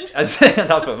muffin. And sitting on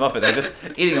top of a muffin, and just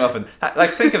eating a muffin. Like,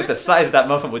 think of the size that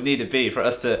muffin would need to be for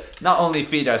us to not only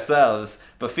feed ourselves,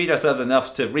 but feed ourselves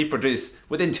enough to reproduce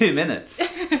within 2 minutes.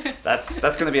 That's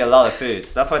going to be a lot of food.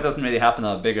 That's why it doesn't really happen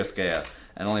on a bigger scale,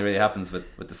 and only really happens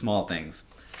with the small things.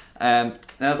 And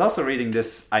I was also reading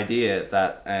this idea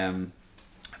that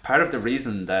part of the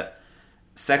reason that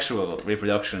sexual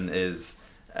reproduction is,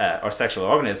 or sexual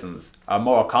organisms are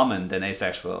more common than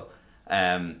asexual,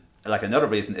 like another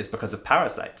reason is because of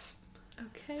parasites.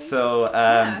 Okay. So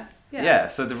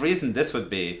so the reason this would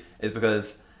be is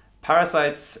because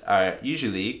parasites are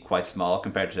usually quite small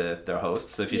compared to their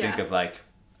hosts. So if you think of like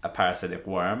a parasitic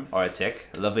worm or a tick,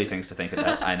 lovely things to think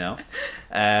about, I know.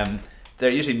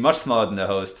 They're usually much smaller than the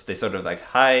host. They sort of like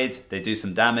hide, they do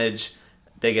some damage,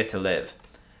 they get to live,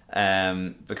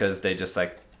 because they just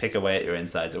like pick away at your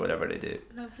insides or whatever they do.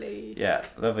 Lovely. Yeah,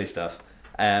 lovely stuff.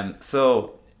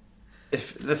 So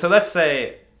let's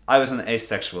say I was an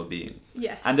asexual being.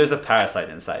 Yes. And there's a parasite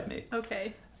inside me.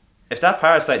 Okay. If that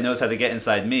parasite knows how to get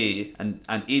inside me and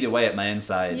eat away at my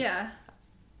insides,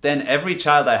 then every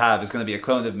child I have is going to be a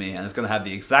clone of me and it's going to have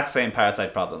the exact same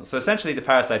parasite problem. So essentially the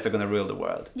parasites are going to rule the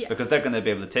world. Yes. Because they're going to be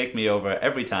able to take me over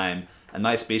every time, and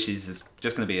my species is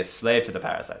just going to be a slave to the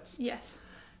parasites. Yes.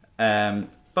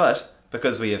 But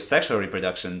because we have sexual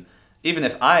reproduction, even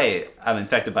if I am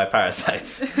infected by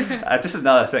parasites, this is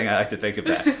not a thing I like to think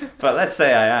about, but let's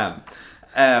say I am,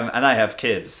 and I have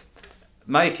kids.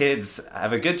 My kids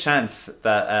have a good chance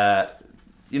that,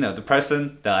 the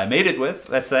person that I mated with,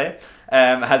 let's say,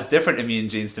 has different immune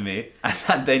genes to me,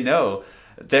 and they know,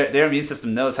 their immune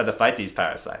system knows how to fight these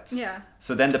parasites. Yeah.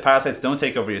 So then the parasites don't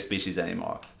take over your species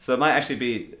anymore. So it might actually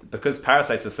be, because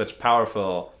parasites are such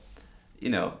powerful,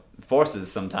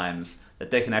 forces sometimes, that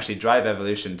they can actually drive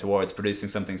evolution towards producing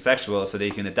something sexual so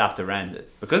they can adapt around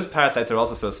it. Because parasites are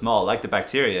also so small, like the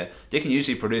bacteria, they can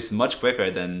usually produce much quicker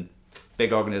than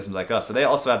big organisms like us. So they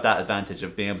also have that advantage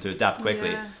of being able to adapt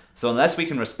quickly. Yeah. So unless we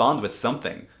can respond with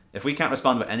something, if we can't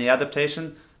respond with any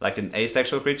adaptation, like an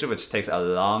asexual creature, which takes a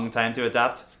long time to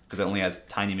adapt, because it only has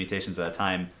tiny mutations at a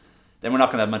time, then we're not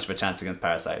going to have much of a chance against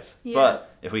parasites. Yeah.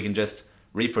 But if we can just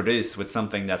reproduce with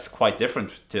something that's quite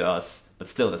different to us, but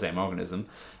still the same organism.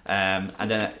 And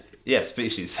then,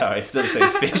 species, sorry, still the same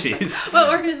species.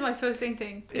 Well, organism, I suppose, same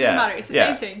thing. It doesn't matter, it's the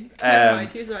same thing. Never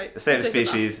mind, he was right. The same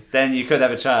species. Then you could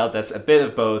have a child that's a bit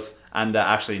of both and that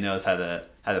actually knows how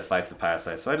to fight the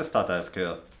parasites. So I just thought that was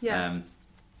cool. Yeah.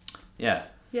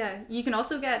 Yeah, you can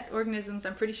also get organisms,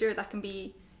 I'm pretty sure, that can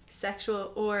be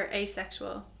sexual or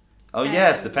asexual. Oh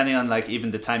yes, depending on like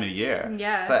even the time of year.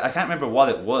 Yeah. So I can't remember what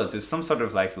it was. It was some sort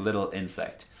of like little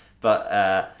insect,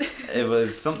 but it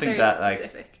was something Very that like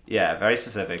specific. Yeah, very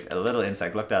specific. A little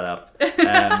insect. Look that up.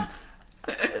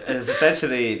 It's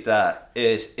essentially that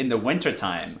in the winter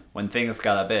time when things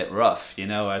got a bit rough,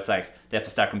 where it's like they have to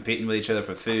start competing with each other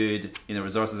for food.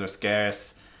 Resources are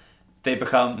scarce. They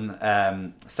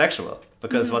become sexual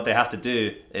because what they have to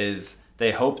do is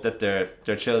they hope that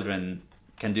their children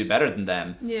can do better than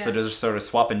them. Yeah. So they're just sort of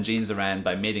swapping genes around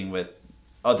by mating with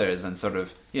others and sort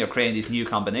of creating these new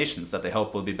combinations that they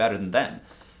hope will be better than them.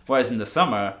 Whereas in the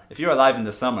summer, if you're alive in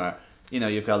the summer,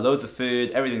 you've got loads of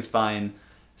food, everything's fine.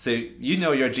 So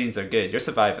your genes are good, you're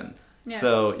surviving. Yeah.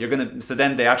 So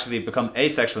then they actually become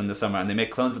asexual in the summer and they make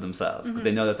clones of themselves because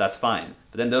they know that that's fine.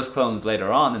 But then those clones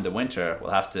later on in the winter will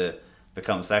have to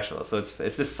become sexual. So it's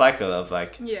this cycle of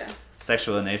like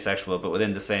sexual and asexual, but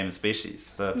within the same species.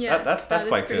 So that's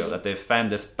quite cool that they've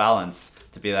found this balance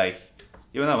to be like,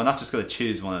 we're not just going to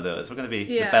choose one of those. We're going to be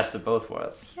the best of both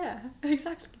worlds. Yeah,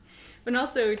 exactly. But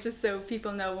also, just so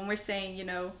people know, when we're saying,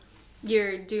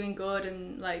 you're doing good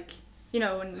and like,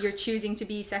 when you're choosing to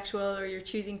be sexual or you're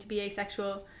choosing to be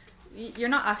asexual, you're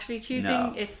not actually choosing.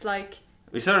 No. It's like...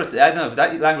 We sort of, I don't know, if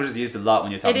that language is used a lot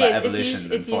when you're talking about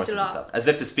evolution and forces and stuff. As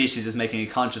if the species is making a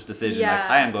conscious decision, like,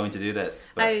 I am going to do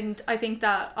this. But... And I think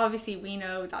that, obviously, we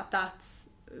know that that's,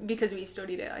 because we've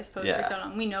studied it, I suppose, for so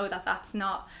long, we know that that's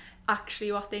not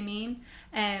actually what they mean.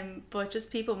 But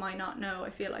just people might not know. I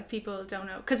feel like people don't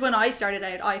know. Because when I started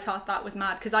out, I thought that was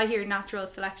mad. Because I hear natural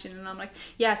selection and I'm like,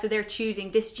 so they're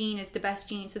choosing, this gene is the best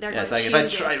gene, so they're going to choose it.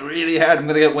 It's like, if I try really hard, I'm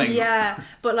going to get wings. Yeah,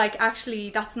 but like, actually,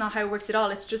 that's not how it works at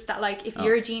all. It's just that, like, if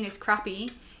your gene is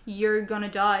crappy, you're going to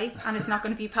die and it's not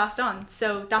going to be passed on.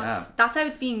 So that's how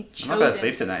it's being chosen. I'm not going to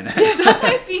sleep tonight now. That's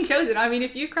how it's being chosen. I mean,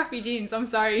 if you have crappy genes, I'm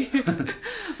sorry.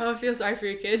 I feel sorry for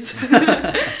your kids.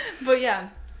 But yeah,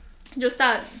 just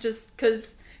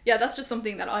because... Yeah, that's just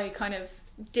something that I kind of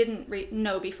didn't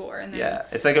know before. And then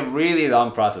it's like a really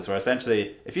long process where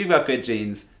essentially, if you've got good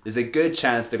genes, there's a good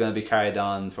chance they're going to be carried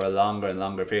on for a longer and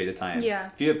longer period of time.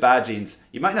 Yeah. If you have bad genes,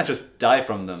 you might not just die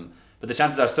from them, but the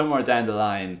chances are somewhere down the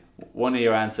line, one of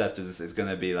your ancestors is going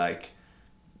to be like,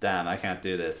 damn, I can't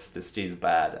do this. This gene's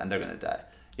bad, and they're going to die.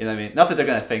 You know what I mean? Not that they're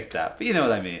going to think that, but you know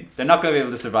what I mean. They're not going to be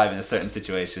able to survive in a certain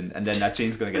situation, and then that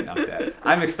gene's going to get knocked out.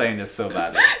 I'm explaining this so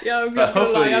badly. Yeah, I'm not going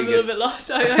to lie, I'm a little bit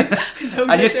lost.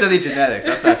 And you study genetics,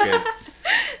 that's not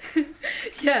good.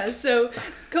 Yeah, so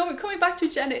coming back to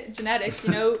genetics,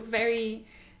 very,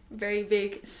 very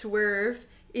big swerve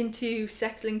into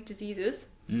sex-linked diseases.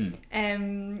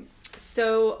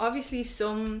 So obviously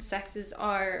some sexes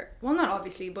are, well, not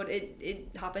obviously, but it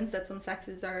happens that some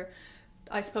sexes are,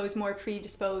 I suppose, more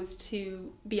predisposed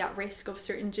to be at risk of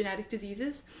certain genetic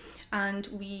diseases, and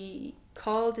we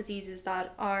call diseases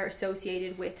that are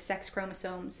associated with sex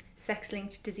chromosomes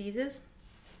sex-linked diseases.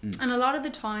 And a lot of the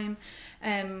time,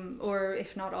 or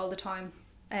if not all the time,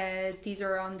 these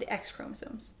are on the X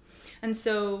chromosomes. And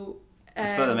so... I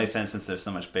suppose that makes sense since they're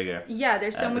so much bigger. Yeah,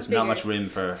 they're so much bigger. There's not much room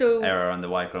for error on the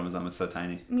Y chromosome, it's so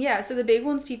tiny. Yeah, so the big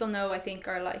ones people know, I think,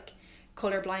 are like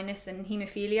colour blindness and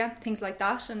haemophilia, things like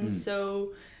that. And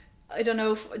so, I don't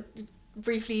know if...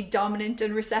 briefly, dominant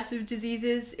and recessive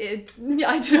diseases. I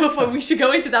don't know if we should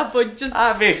go into that, but just...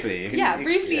 briefly. Yeah,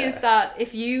 briefly is that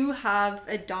if you have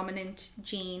a dominant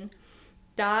gene,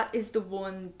 that is the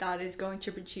one that is going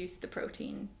to produce the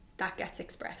protein that gets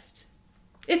expressed.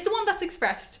 It's the one that's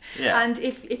expressed. Yeah. And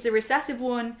if it's a recessive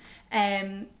one,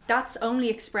 that's only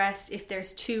expressed if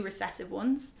there's two recessive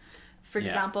ones. For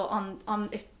example, on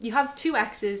if you have two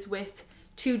X's with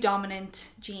two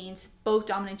dominant genes, both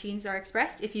dominant genes are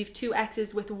expressed. If you have two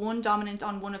X's with one dominant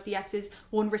on one of the X's,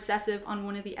 one recessive on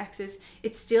one of the X's,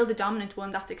 it's still the dominant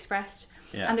one that's expressed.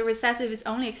 Yeah. And the recessive is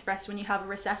only expressed when you have a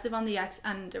recessive on the X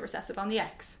and a recessive on the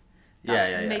X.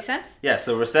 That make sense? Yeah,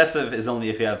 so recessive is only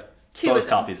if you have both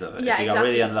copies of it. Yeah, if you got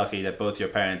really unlucky that both your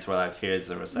parents were like, here's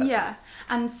the recessive. Yeah,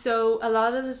 and so a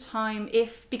lot of the time,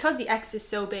 because the X is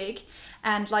so big,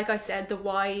 and like I said, the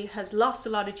Y has lost a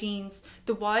lot of genes,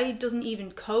 the Y doesn't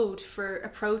even code for a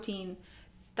protein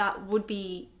that would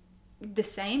be the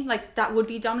same, like that would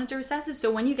be dominant or recessive.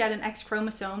 So when you get an X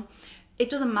chromosome, it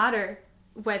doesn't matter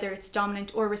whether it's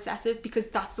dominant or recessive, because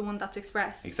that's the one that's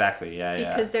expressed. Exactly, yeah.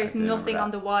 Because there's I do remember nothing that.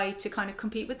 on the Y to kind of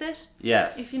compete with it.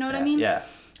 Yes. If you know what yeah, I mean? Yeah.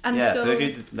 And yeah, so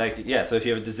if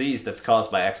you have a disease that's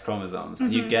caused by X chromosomes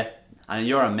and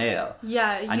you're a male.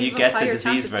 Yeah, and you have get a the higher disease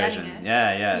chance of getting version. it.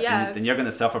 Yeah. Then you're going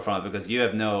to suffer from it because you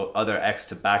have no other X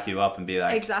to back you up and be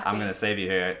like, Exactly. I'm going to save you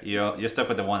here. You're stuck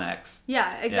with the one X.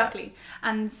 Yeah, exactly.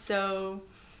 And so,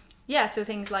 so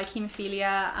things like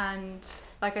hemophilia and,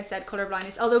 like I said, colour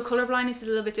blindness. Although colour blindness is a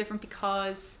little bit different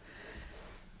because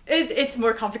it's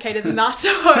more complicated than that. So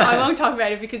I won't talk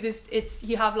about it because it's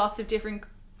you have lots of different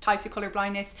types of colour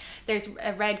blindness. There's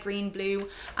a red, green, blue,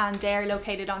 and they're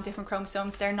located on different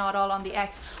chromosomes. They're not all on the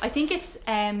X. I think it's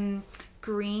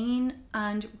green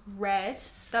and red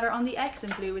that are on the X,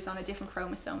 and blue is on a different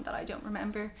chromosome that I don't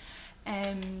remember.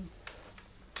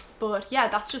 But yeah,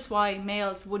 that's just why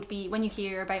males would be, when you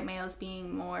hear about males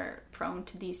being more prone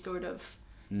to these sort of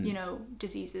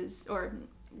diseases, or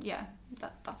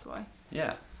that's why.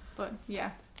 Yeah. But yeah,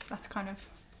 that's kind of.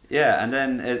 Yeah, and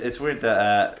then it's weird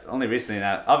that only recently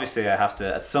now, obviously I have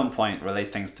to at some point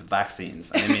relate things to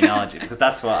vaccines and immunology because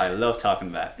that's what I love talking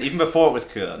about. Even before it was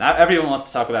cool. Now everyone wants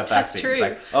to talk about vaccines. That's true.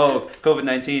 Like, oh,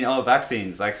 COVID-19, oh,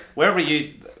 vaccines. Like, where were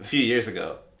you a few years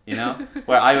ago? You know,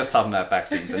 where I was talking about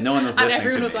vaccines and no one was listening to me. And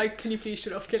everyone was like, "Can you please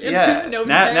shut up, Killian?" Yeah. now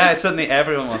now suddenly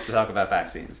everyone wants to talk about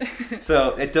vaccines.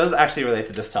 So it does actually relate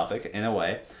to this topic in a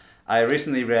way. I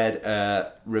recently read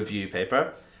a review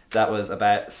paper that was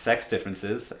about sex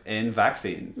differences in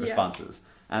vaccine responses.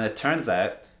 And it turns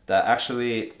out that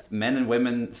actually men and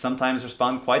women sometimes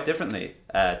respond quite differently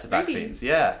to vaccines.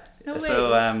 Yeah. No way.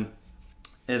 So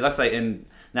it looks like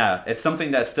now it's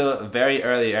something that's still a very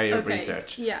early area of Okay.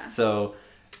 research. Yeah. So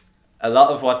a lot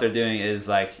of what they're doing is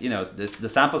like, the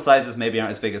sample sizes maybe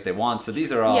aren't as big as they want. So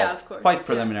these are all of course, quite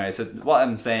preliminary. So what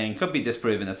I'm saying could be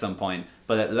disproven at some point,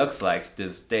 but it looks like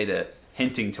there's data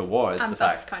hinting towards And the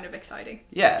that's fact. kind of exciting.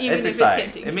 Yeah, Even it's if exciting.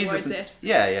 it's hinting It means towards it's it.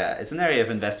 Yeah, it's an area of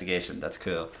investigation. That's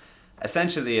cool.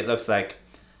 Essentially, it looks like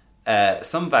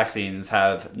some vaccines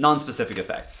have non-specific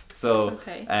effects. So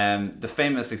the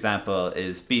famous example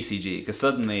is BCG, because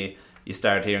suddenly you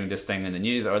start hearing this thing in the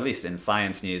news, or at least in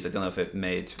science news. I don't know if it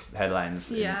made headlines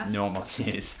in normal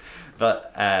news,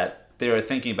 but they were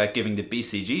thinking about giving the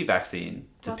BCG vaccine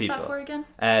to people. What's that for again?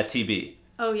 TB.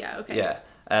 Oh yeah, okay. Yeah.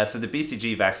 So the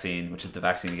BCG vaccine, which is the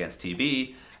vaccine against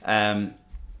TB,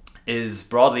 is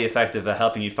broadly effective at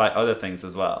helping you fight other things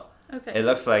as well. Okay. It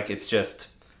looks like it's just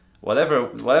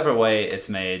whatever way it's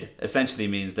made essentially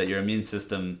means that your immune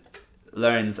system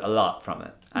learns a lot from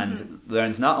it and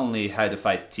learns not only how to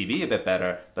fight TB a bit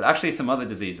better, but actually some other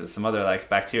diseases, some other like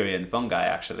bacteria and fungi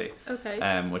actually.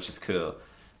 Okay. Which is cool.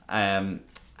 And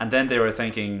then they were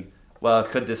thinking, well,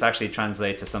 could this actually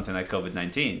translate to something like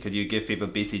COVID-19? Could you give people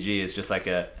BCG as just like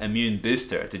a immune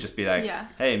booster to just be like,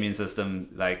 hey, immune system,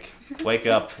 like wake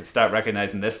up, start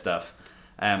recognizing this stuff,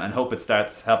 and hope it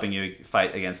starts helping you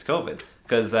fight against COVID?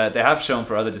 Because they have shown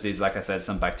for other diseases, like I said,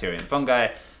 some bacteria and fungi,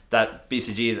 that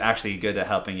BCG is actually good at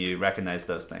helping you recognize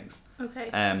those things.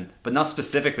 Okay. But not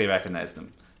specifically recognize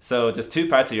them. So there's two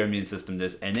parts of your immune system.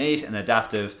 There's innate and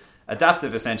adaptive.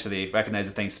 Adaptive essentially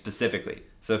recognizes things specifically.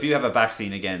 So if you have a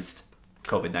vaccine against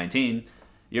COVID-19,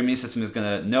 your immune system is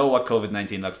going to know what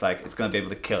COVID-19 looks like. It's going to be able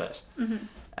to kill it.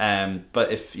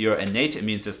 But if your innate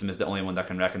immune system is the only one that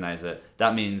can recognize it,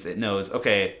 that means it knows,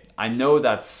 okay, I know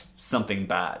that's something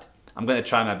bad. I'm going to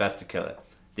try my best to kill it.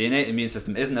 The innate immune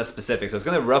system isn't as specific, so it's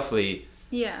going to roughly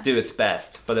do its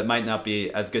best, but it might not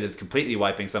be as good as completely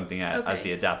wiping something out as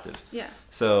the adaptive. Yeah.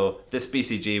 So this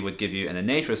BCG would give you an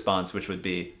innate response, which would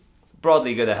be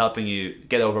broadly good at helping you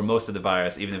get over most of the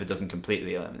virus, even if it doesn't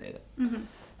completely eliminate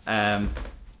it.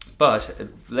 But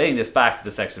laying this back to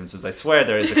the sex differences, I swear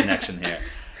there is a connection here.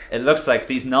 It looks like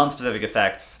these non-specific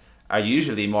effects are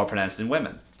usually more pronounced in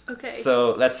women. Okay.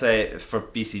 So let's say for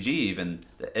BCG even,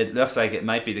 it looks like it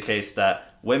might be the case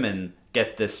that women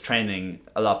get this training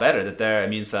a lot better, that their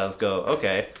immune cells go,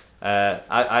 okay,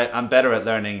 I'm better at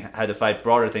learning how to fight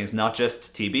broader things, not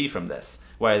just TB from this,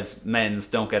 whereas men's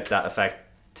don't get that effect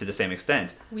to the same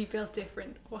extent. We built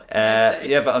different. What can I say?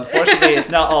 Yeah, but unfortunately it's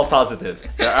not all positive.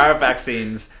 There are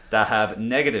vaccines that have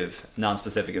negative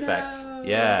non-specific effects. No.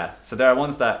 Yeah, so there are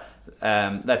ones that,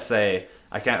 let's say,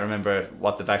 I can't remember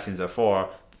what the vaccines are for.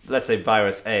 Let's say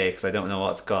virus A, because I don't know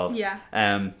what it's called. Yeah.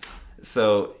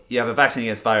 So you have a vaccine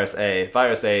against virus A.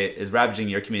 Virus A is ravaging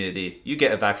your community. You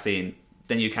get a vaccine,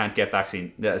 then you can't get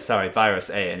virus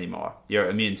A anymore. You're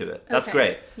immune to it. That's Okay.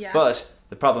 great. Yeah. But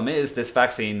the problem is this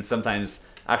vaccine sometimes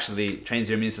actually trains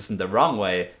your immune system the wrong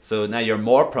way, so now you're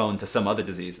more prone to some other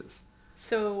diseases.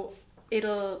 So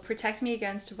it'll protect me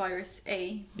against virus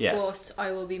A, Yes. but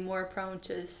I will be more prone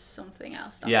to something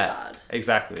else that's Yeah, bad.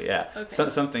 exactly. Yeah, Okay. so,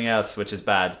 something else which is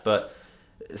bad. But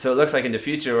so it looks like in the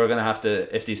future we're going to have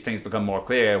to, if these things become more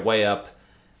clear, weigh up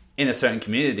in a certain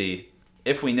community.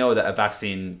 If we know that a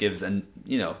vaccine gives an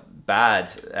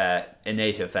bad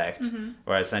innate effect,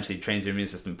 or essentially trains your immune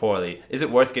system poorly, is it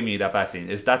worth giving you that vaccine?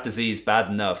 Is that disease bad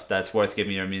enough that's worth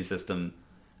giving your immune system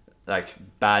like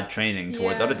bad training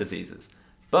towards Yeah. other diseases?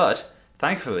 But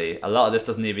thankfully, a lot of this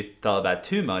doesn't need to be thought about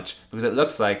too much, because it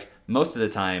looks like most of the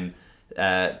time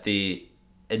the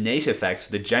innate effects,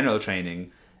 the general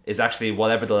training, is actually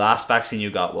whatever the last vaccine you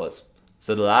got was.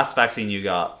 So the last vaccine you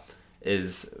got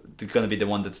is going to be the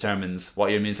one that determines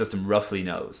what your immune system roughly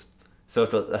knows. So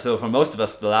for most of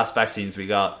us, the last vaccines we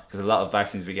got, because a lot of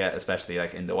vaccines we get, especially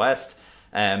like in the West,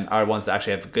 are ones that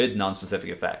actually have good non-specific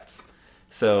effects.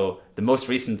 So the most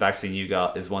recent vaccine you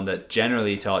got is one that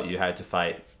generally taught you how to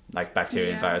fight like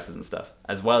bacteria and viruses and stuff,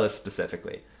 as well as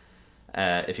specifically,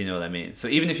 if you know what I mean. So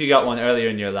even if you got one earlier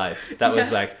in your life, that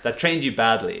was like, that trained you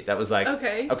badly. That was like,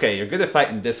 okay, you're good at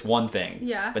fighting this one thing,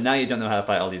 but now you don't know how to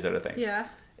fight all these other things. Yeah.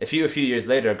 If you a few years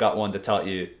later got one that taught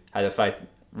you how to fight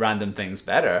random things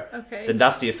better, then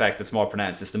that's the effect that's more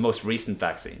pronounced. It's the most recent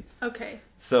vaccine. Okay.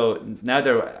 So now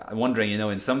they're wondering,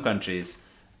 in some countries,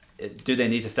 do they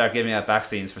need to start giving out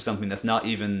vaccines for something that's not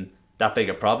even that big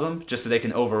a problem, just so they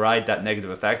can override that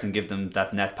negative effect and give them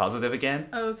that net positive again?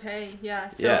 Okay, yeah.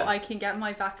 So I can get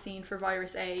my vaccine for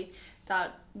virus A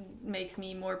that makes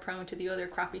me more prone to the other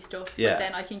crappy stuff. Yeah. But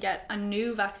then I can get a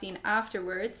new vaccine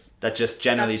afterwards. That just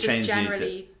generally That's just trains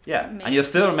generally you to... Yeah, and you'll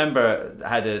still remember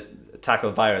how to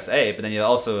tackle virus A, but then you'll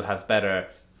also have better...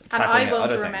 And I other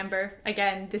won't things. remember.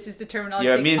 Again, this is the terminology.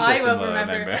 Your immune system I won't will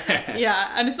remember.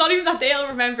 Yeah, and it's not even that they'll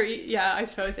remember. Yeah, I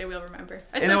suppose they will remember.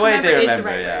 I suppose In a way, they is remember. the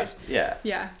right Yeah. word. Yeah.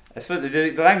 Yeah. I suppose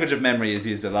the language of memory is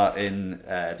used a lot in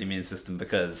the immune system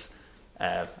because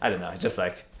I don't know, it just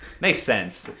like makes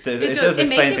sense. It does explain it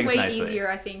makes it things way nicely easier,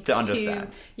 I think, to understand.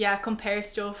 Compare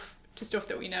stuff to stuff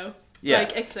that we know. Yeah.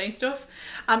 Like explain stuff.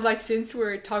 And like, since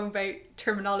we're talking about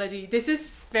terminology, this is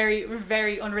very,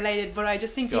 very unrelated, but I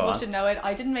just think people should know it.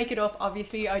 I didn't make it up,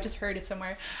 obviously. I just heard it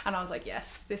somewhere and I was like,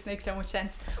 yes, this makes so much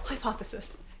sense.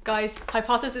 Hypothesis. Guys,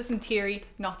 hypothesis and theory,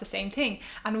 not the same thing.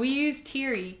 And we use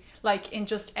theory like in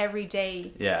just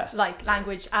everyday like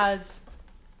language as,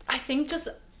 I think, just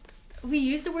we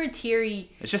use the word theory.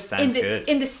 It just sounds good.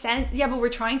 In the sense, but we're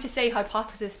trying to say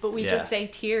hypothesis, but we just say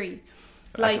theory.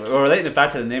 Like, we're relating it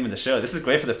back to the name of the show. This is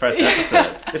great for the first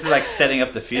episode. This is like setting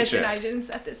up the future. Listen, I didn't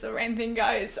set this or anything,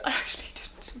 guys. I actually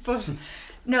didn't. But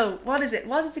no, what is it?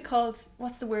 What is it called?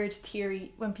 What's the word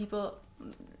theory when people?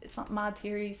 It's not mad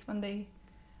theories when they,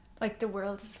 like, the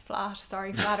world is flat.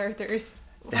 Sorry, flat earthers.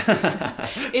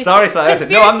 Sorry, flat earthers.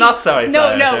 No, I'm not sorry. No,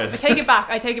 earthers.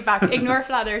 I take it back. Ignore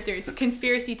flat earthers.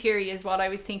 Conspiracy theory is what I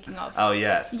was thinking of. Oh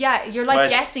yes. Yeah, you're like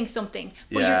guessing something,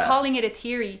 but you're calling it a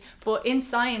theory. But in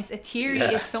science, a theory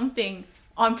is something.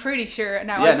 I'm pretty sure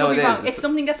now. I could be wrong. It's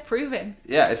something that's proven.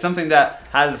 Yeah, it's something that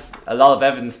has a lot of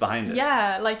evidence behind it.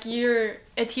 Yeah, like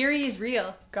a theory is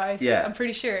real, guys. Yeah, I'm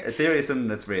pretty sure. A theory is something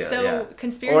that's real. So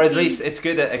conspiracy, or at least it's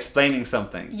good at explaining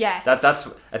something. Yes. That's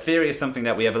a theory is something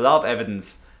that we have a lot of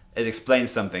evidence. It explains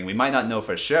something we might not know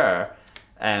for sure,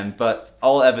 but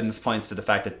all evidence points to the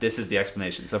fact that this is the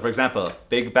explanation. So, for example,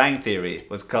 Big Bang Theory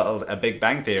was called a Big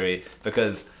Bang Theory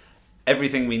because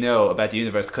everything we know about the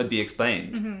universe could be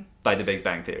explained by the Big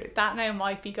Bang Theory. That now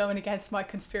might be going against my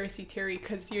conspiracy theory,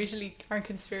 because usually our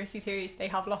conspiracy theories, they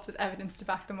have lots of evidence to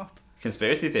back them up.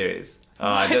 Conspiracy theories? Oh,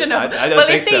 I don't know. I don't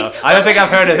think so. I don't think I've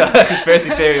heard of a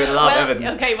conspiracy theory with a lot of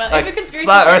evidence. Okay, well, like, if a conspiracy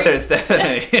flat theory... earthers,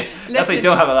 definitely. Listen, they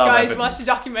don't have a lot of evidence. Guys, watch the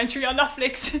documentary on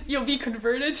Netflix. You'll be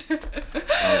converted.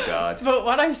 Oh, God. But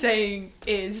what I'm saying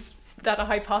is that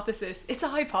it's a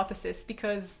hypothesis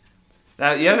because...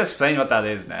 Now, you have to explain what that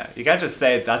is now. You can't just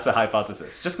say that's a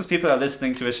hypothesis. Just because people are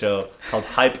listening to a show called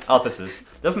Hypothesis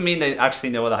doesn't mean they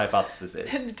actually know what a hypothesis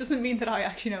is. It doesn't mean that I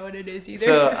actually know what it is either.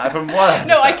 So, from what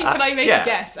I can I make a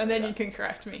guess and then you can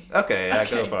correct me? Okay,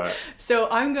 go for it. So,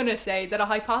 I'm going to say that a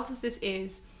hypothesis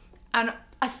is a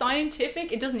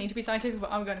scientific, it doesn't need to be scientific,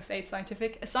 but I'm going to say it's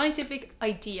scientific, a scientific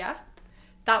idea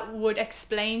that would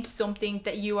explain something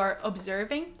that you are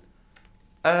observing.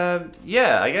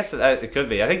 Yeah, I guess it could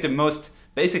be. I think the most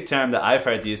basic term that I've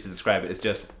heard used to describe it is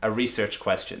just a research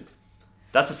question.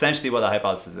 That's essentially what a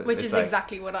hypothesis is. Which is like,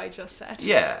 exactly what I just said.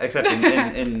 Yeah, except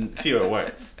in fewer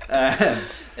words.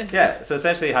 Yeah, so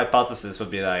essentially hypothesis would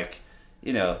be like,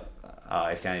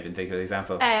 I can't even think of an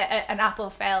example. An apple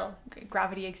fell,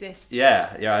 gravity exists.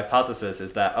 Yeah, your hypothesis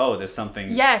is that, there's something...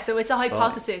 Yeah, so it's a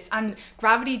hypothesis, and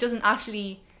gravity doesn't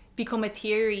actually become a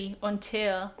theory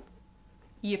until...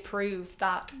 you prove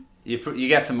that. You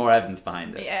get some more evidence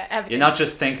behind it. Yeah, evidence. You're not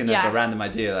just thinking Yeah. of a random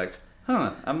idea like,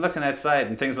 I'm looking outside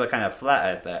and things look kind of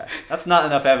flat out there. That's not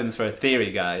enough evidence for a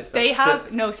theory, guys. They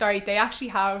actually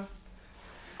have.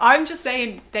 I'm just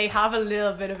saying they have a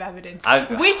little bit of evidence,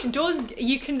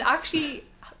 you can actually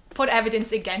put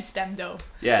evidence against them though.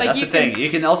 Yeah, like, that's the thing. You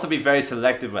can also be very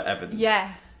selective with evidence.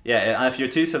 Yeah. Yeah, and if you're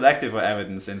too selective with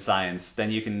evidence in science,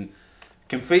 then you can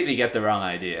completely get the wrong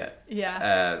idea.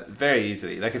 Yeah. Very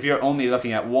easily. Like if you're only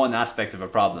looking at one aspect of a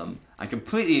problem and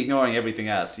completely ignoring everything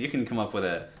else, you can come up with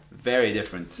a very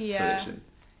different solution.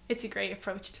 It's a great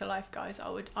approach to life, guys. I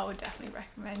would definitely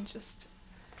recommend just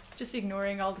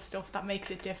ignoring all the stuff that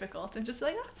makes it difficult and just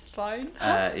like, that's fine.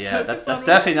 That's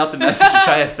definitely not the message you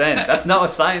try to send. That's not what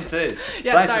science is.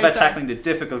 Science is about tackling the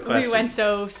difficult questions. We went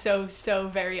so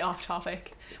very off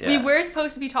topic. Yeah. We were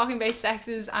supposed to be talking about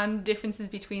sexes and differences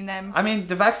between them. I mean,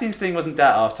 the vaccines thing wasn't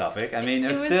that off topic. I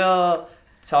mean, still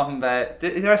talking about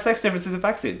there are sex differences in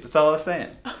vaccines. That's all I was saying.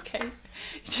 Okay.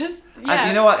 And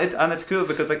you know what? And it's cool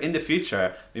because like in the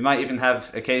future, we might even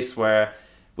have a case where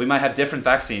we might have different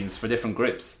vaccines for different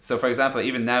groups. So for example,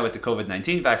 even now with the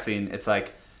COVID-19 vaccine, it's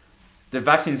like the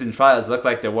vaccines in trials look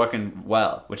like they're working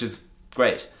well, which is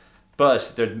great.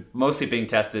 But they're mostly being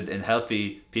tested in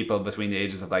healthy people between the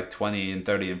ages of like 20 and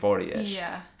 30 and 40-ish.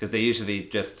 Yeah. Because they usually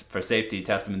just, for safety,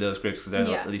 test them in those groups because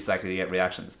they're least likely to get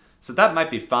reactions. So that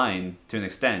might be fine to an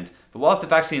extent. But what if the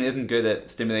vaccine isn't good at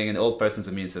stimulating an old person's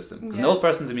immune system? Because an old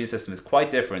person's immune system is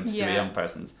quite different to a young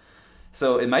person's.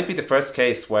 So it might be the first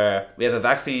case where we have a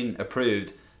vaccine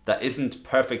approved that isn't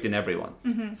perfect in everyone.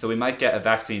 Mm-hmm. So we might get a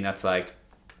vaccine that's like,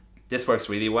 this works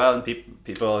really well in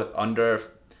people under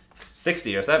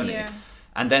 60 or 70. Yeah.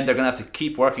 And then they're going to have to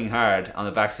keep working hard on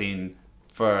a vaccine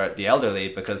for the elderly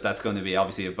because that's going to be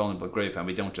obviously a vulnerable group and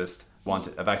we don't just want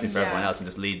a vaccine for everyone else and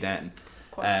just lead them.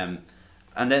 Of course.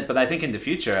 But I think in the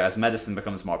future, as medicine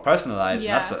becomes more personalized,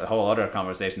 and that's a whole other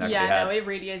conversation that can be had. Yeah, no, it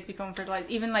really is becoming fertilized.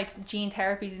 Even like gene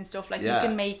therapies and stuff, like you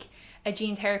can make a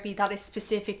gene therapy that is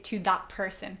specific to that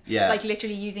person. Yeah. Like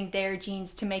literally using their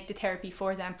genes to make the therapy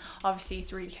for them. Obviously,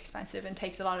 it's really expensive and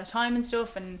takes a lot of time and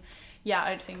stuff. And yeah,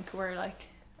 I think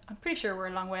I'm pretty sure we're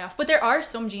a long way off. But there are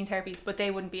some gene therapies, but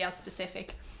they wouldn't be as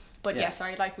specific. But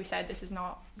sorry, like we said, that's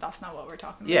not what we're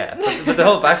talking about. Yeah, but the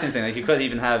whole vaccine thing, like you could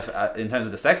even have, in terms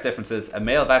of the sex differences, a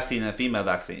male vaccine and a female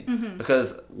vaccine. Mm-hmm.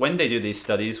 Because when they do these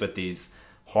studies with these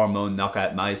hormone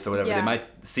knockout mice or whatever, they might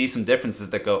see some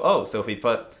differences that go, so if we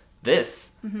put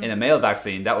this in a male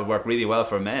vaccine, that would work really well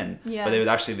for men, but it would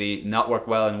actually not work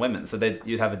well in women. So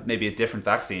you'd have maybe a different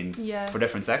vaccine for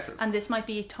different sexes. And this might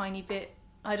be a tiny bit,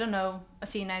 I don't know,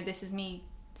 see now this is me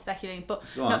speculating, but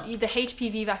no, the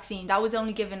HPV vaccine that was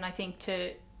only given I think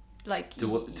to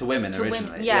women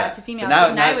originally, to females.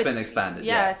 But now it's been expanded,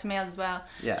 to males as well.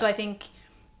 So I think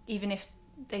even if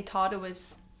they thought it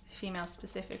was female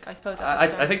specific, I suppose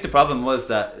I think the problem was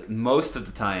that most of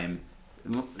the time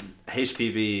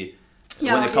HPV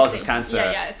when it causes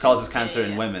cancer causes cancer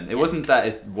in women. It wasn't that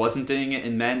it wasn't doing it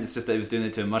in men, it's just that it was doing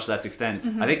it to a much less extent.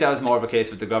 I think that was more of a case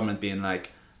with the government being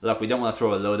like, look, we don't want to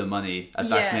throw a load of money at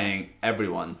vaccinating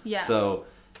everyone. So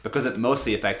because it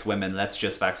mostly affects women, let's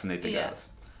just vaccinate the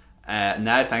girls.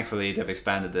 Now, thankfully, they've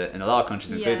expanded it in a lot of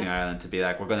countries, including Ireland, to be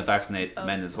like, we're going to vaccinate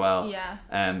men as well.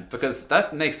 Because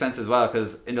that makes sense as well,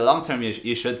 because in the long term,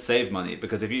 you should save money.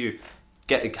 Because if you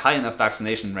get a high enough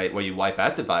vaccination rate where you wipe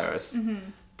out the virus,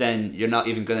 then you're not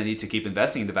even going to need to keep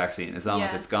investing in the vaccine as long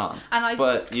as it's gone.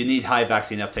 But you need high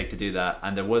vaccine uptake to do that.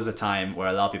 And there was a time where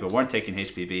a lot of people weren't taking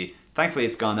HPV. Thankfully,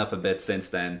 it's gone up a bit since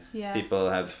then. People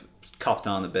have copped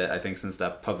on a bit, I think, since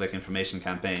that public information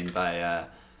campaign by, I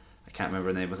can't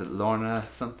remember her name, was it Lorna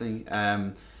something?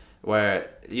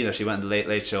 Where, she went on the Late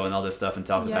Late Show and all this stuff and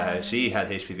talked about how she had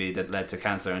HPV that led to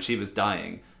cancer and she was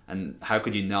dying. And how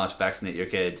could you not vaccinate your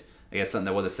kid against something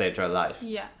that would have saved her life?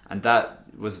 And that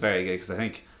was very good because I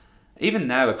think even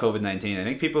now with COVID-19, I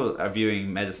think people are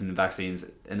viewing medicine and vaccines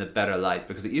in a better light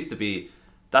because it used to be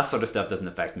that sort of stuff doesn't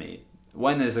affect me.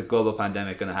 When is a global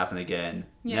pandemic going to happen again?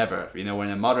 Never. We're in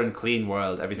a modern, clean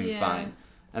world. Everything's fine.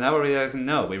 And now we're realizing,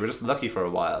 no, we were just lucky for a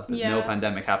while that no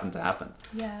pandemic happened to happen.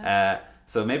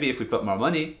 So maybe if we put more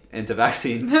money into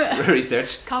vaccine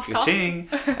research, ka-ching,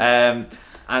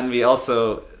 and we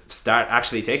also start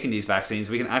actually taking these vaccines,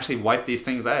 we can actually wipe these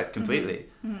things out completely.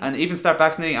 And even start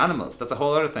vaccinating animals. That's a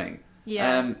whole other thing.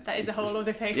 That is a whole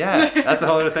other thing. That's a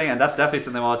whole other thing, and that's definitely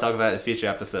something I want to talk about in a future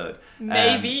episode.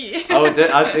 Maybe.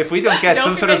 If we don't get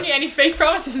some sort of making any fake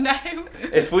promises now.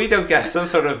 If we don't get some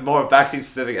sort of more vaccine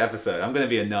specific episode, I'm going to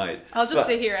be annoyed. I'll just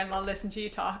sit here and I'll listen to you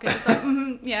talk, and it's like,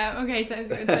 okay,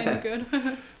 sounds good.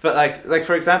 But like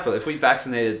for example, if we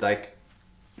vaccinated like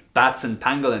bats and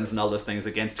pangolins and all those things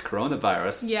against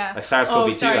coronavirus. Yeah. Like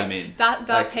SARS-CoV-2, sorry. I mean. That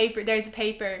Like- paper, there's a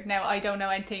paper, now I don't know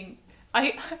anything,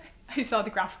 I saw the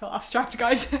graphical abstract,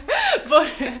 guys, but...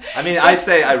 I mean, I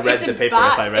say I read it's the a paper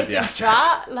bat, if I read the it's a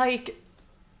abstract. bat, like,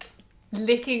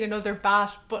 licking another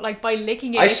bat, but like by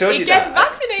licking it, I showed it you gets that.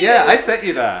 vaccinated. Yeah, I sent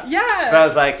you that. Yeah. So I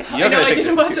was like, you're I know, gonna I think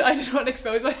didn't this want is to. I didn't want to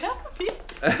expose myself.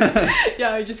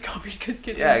 Yeah, I just copied because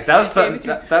kids. Yeah, that was gave it to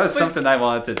me. that was But- something I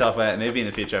wanted to talk about maybe in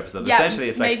a future episode. Yeah, Essentially,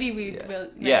 it's like maybe we will.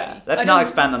 Maybe. yeah. Let's I not don't-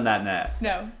 expand on that now.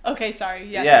 No. Okay. Sorry.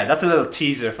 Yeah. Yeah, that's a little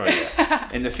teaser for you.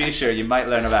 In the future, you might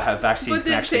learn about how vaccines But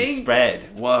can the actually thing- spread.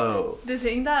 Whoa. The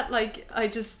thing that like I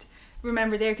just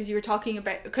remember there because we were talking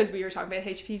about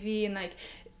HPV and like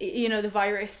you know the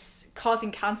virus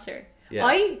causing cancer.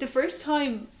 Yeah. The first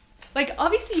time, like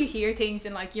obviously you hear things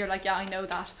and like you're like yeah I know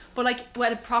that, but like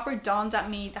when it proper dawned at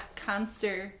me that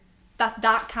cancer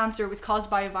was caused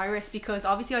by a virus, because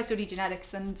obviously I study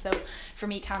genetics, and so for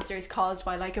me cancer is caused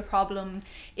by like a problem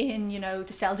in you know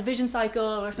the cell division cycle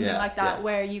or something Yeah, like that, yeah.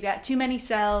 where you get too many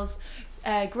cells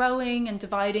growing and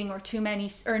dividing, or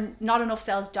not enough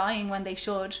cells dying when they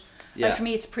should. Yeah. Like for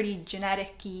me it's a pretty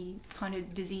genetic-y kind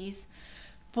of disease.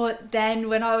 But then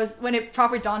when it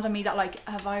proper dawned on me that like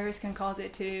a virus can cause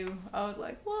it too, I was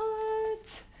like,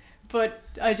 what? But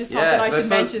I just thought Yeah, that I but I should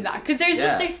suppose- mention that because there's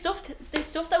yeah. there's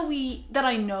stuff that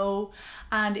I know,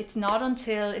 and it's not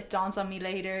until it dawns on me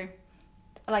later,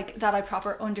 like that I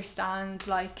proper understand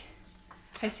like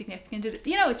how significant it is.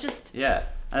 You know, it's just Yeah,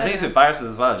 and I think it's know. with viruses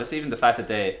as well. Just even the fact that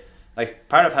they, like,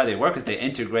 part of how they work is they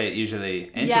integrate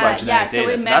usually into our genetic so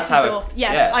data. it So messes that's how it, up.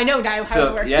 Yes, yeah. I know now how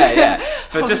it works. Yeah.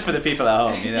 But just for the people at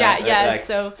home, you know. like,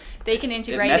 so they can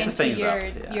integrate messes into things your up,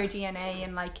 yeah. your DNA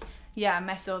and like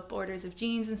mess up orders of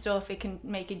genes and stuff. It can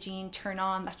make a gene turn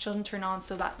on that shouldn't turn on,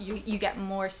 so that you get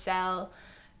more cell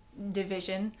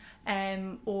division,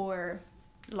 or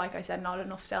like I said, not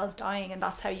enough cells dying, and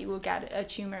that's how you will get a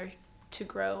tumor to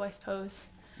grow, I suppose.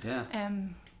 yeah.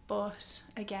 But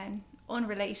again,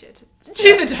 unrelated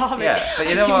to the topic. Yeah, but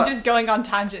you know I think what? I'm just going on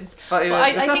tangents. But, you know,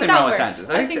 I there's think nothing that wrong with works. tangents.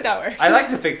 I think that works. I like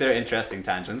to think they're interesting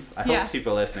tangents. I Yeah. hope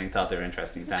people listening thought they were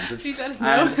interesting tangents. Please let us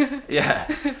know.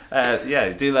 And, yeah,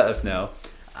 do let us know.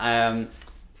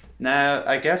 Now,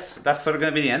 I guess that's sort of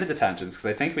going to be the end of the tangents, because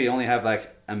I think we only have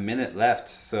like a minute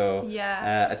left. So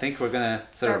Yeah. I think we're going to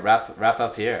sort of wrap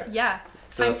up here. Yeah.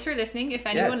 So- Thanks for listening. If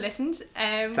anyone listened,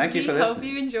 Thank you for we hope listening.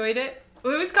 you enjoyed it. It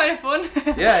was kind of fun.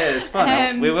 Yeah, it's fun.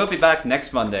 Um, We will be back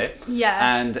next Monday.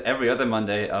 Yeah. And every other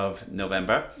Monday of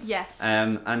November. Yes.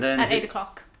 And then At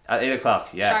 8:00. At 8:00,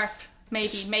 yes. Sharp.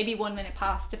 Maybe 1 minute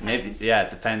past. Maybe, Depends. yeah, it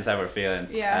depends how we're feeling.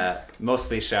 Yeah.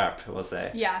 Mostly sharp, we'll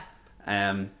say. Yeah.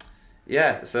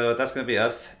 Yeah, so that's going to be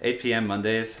us, 8 p.m.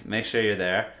 Mondays. Make sure you're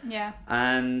there. Yeah.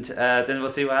 And then we'll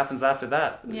see what happens after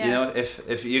that. Yeah. You know,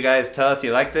 if you guys tell us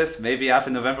you like this, maybe after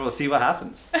November we'll see what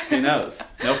happens. Who knows?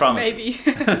 No promises. Maybe.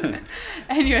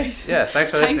 Anyways. Yeah,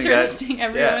 thanks for listening, guys. Thanks for listening,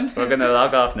 everyone. Yeah, we're going to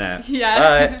log off now.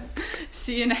 Yeah. Bye.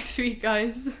 See you next week,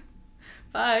 guys.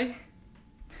 Bye.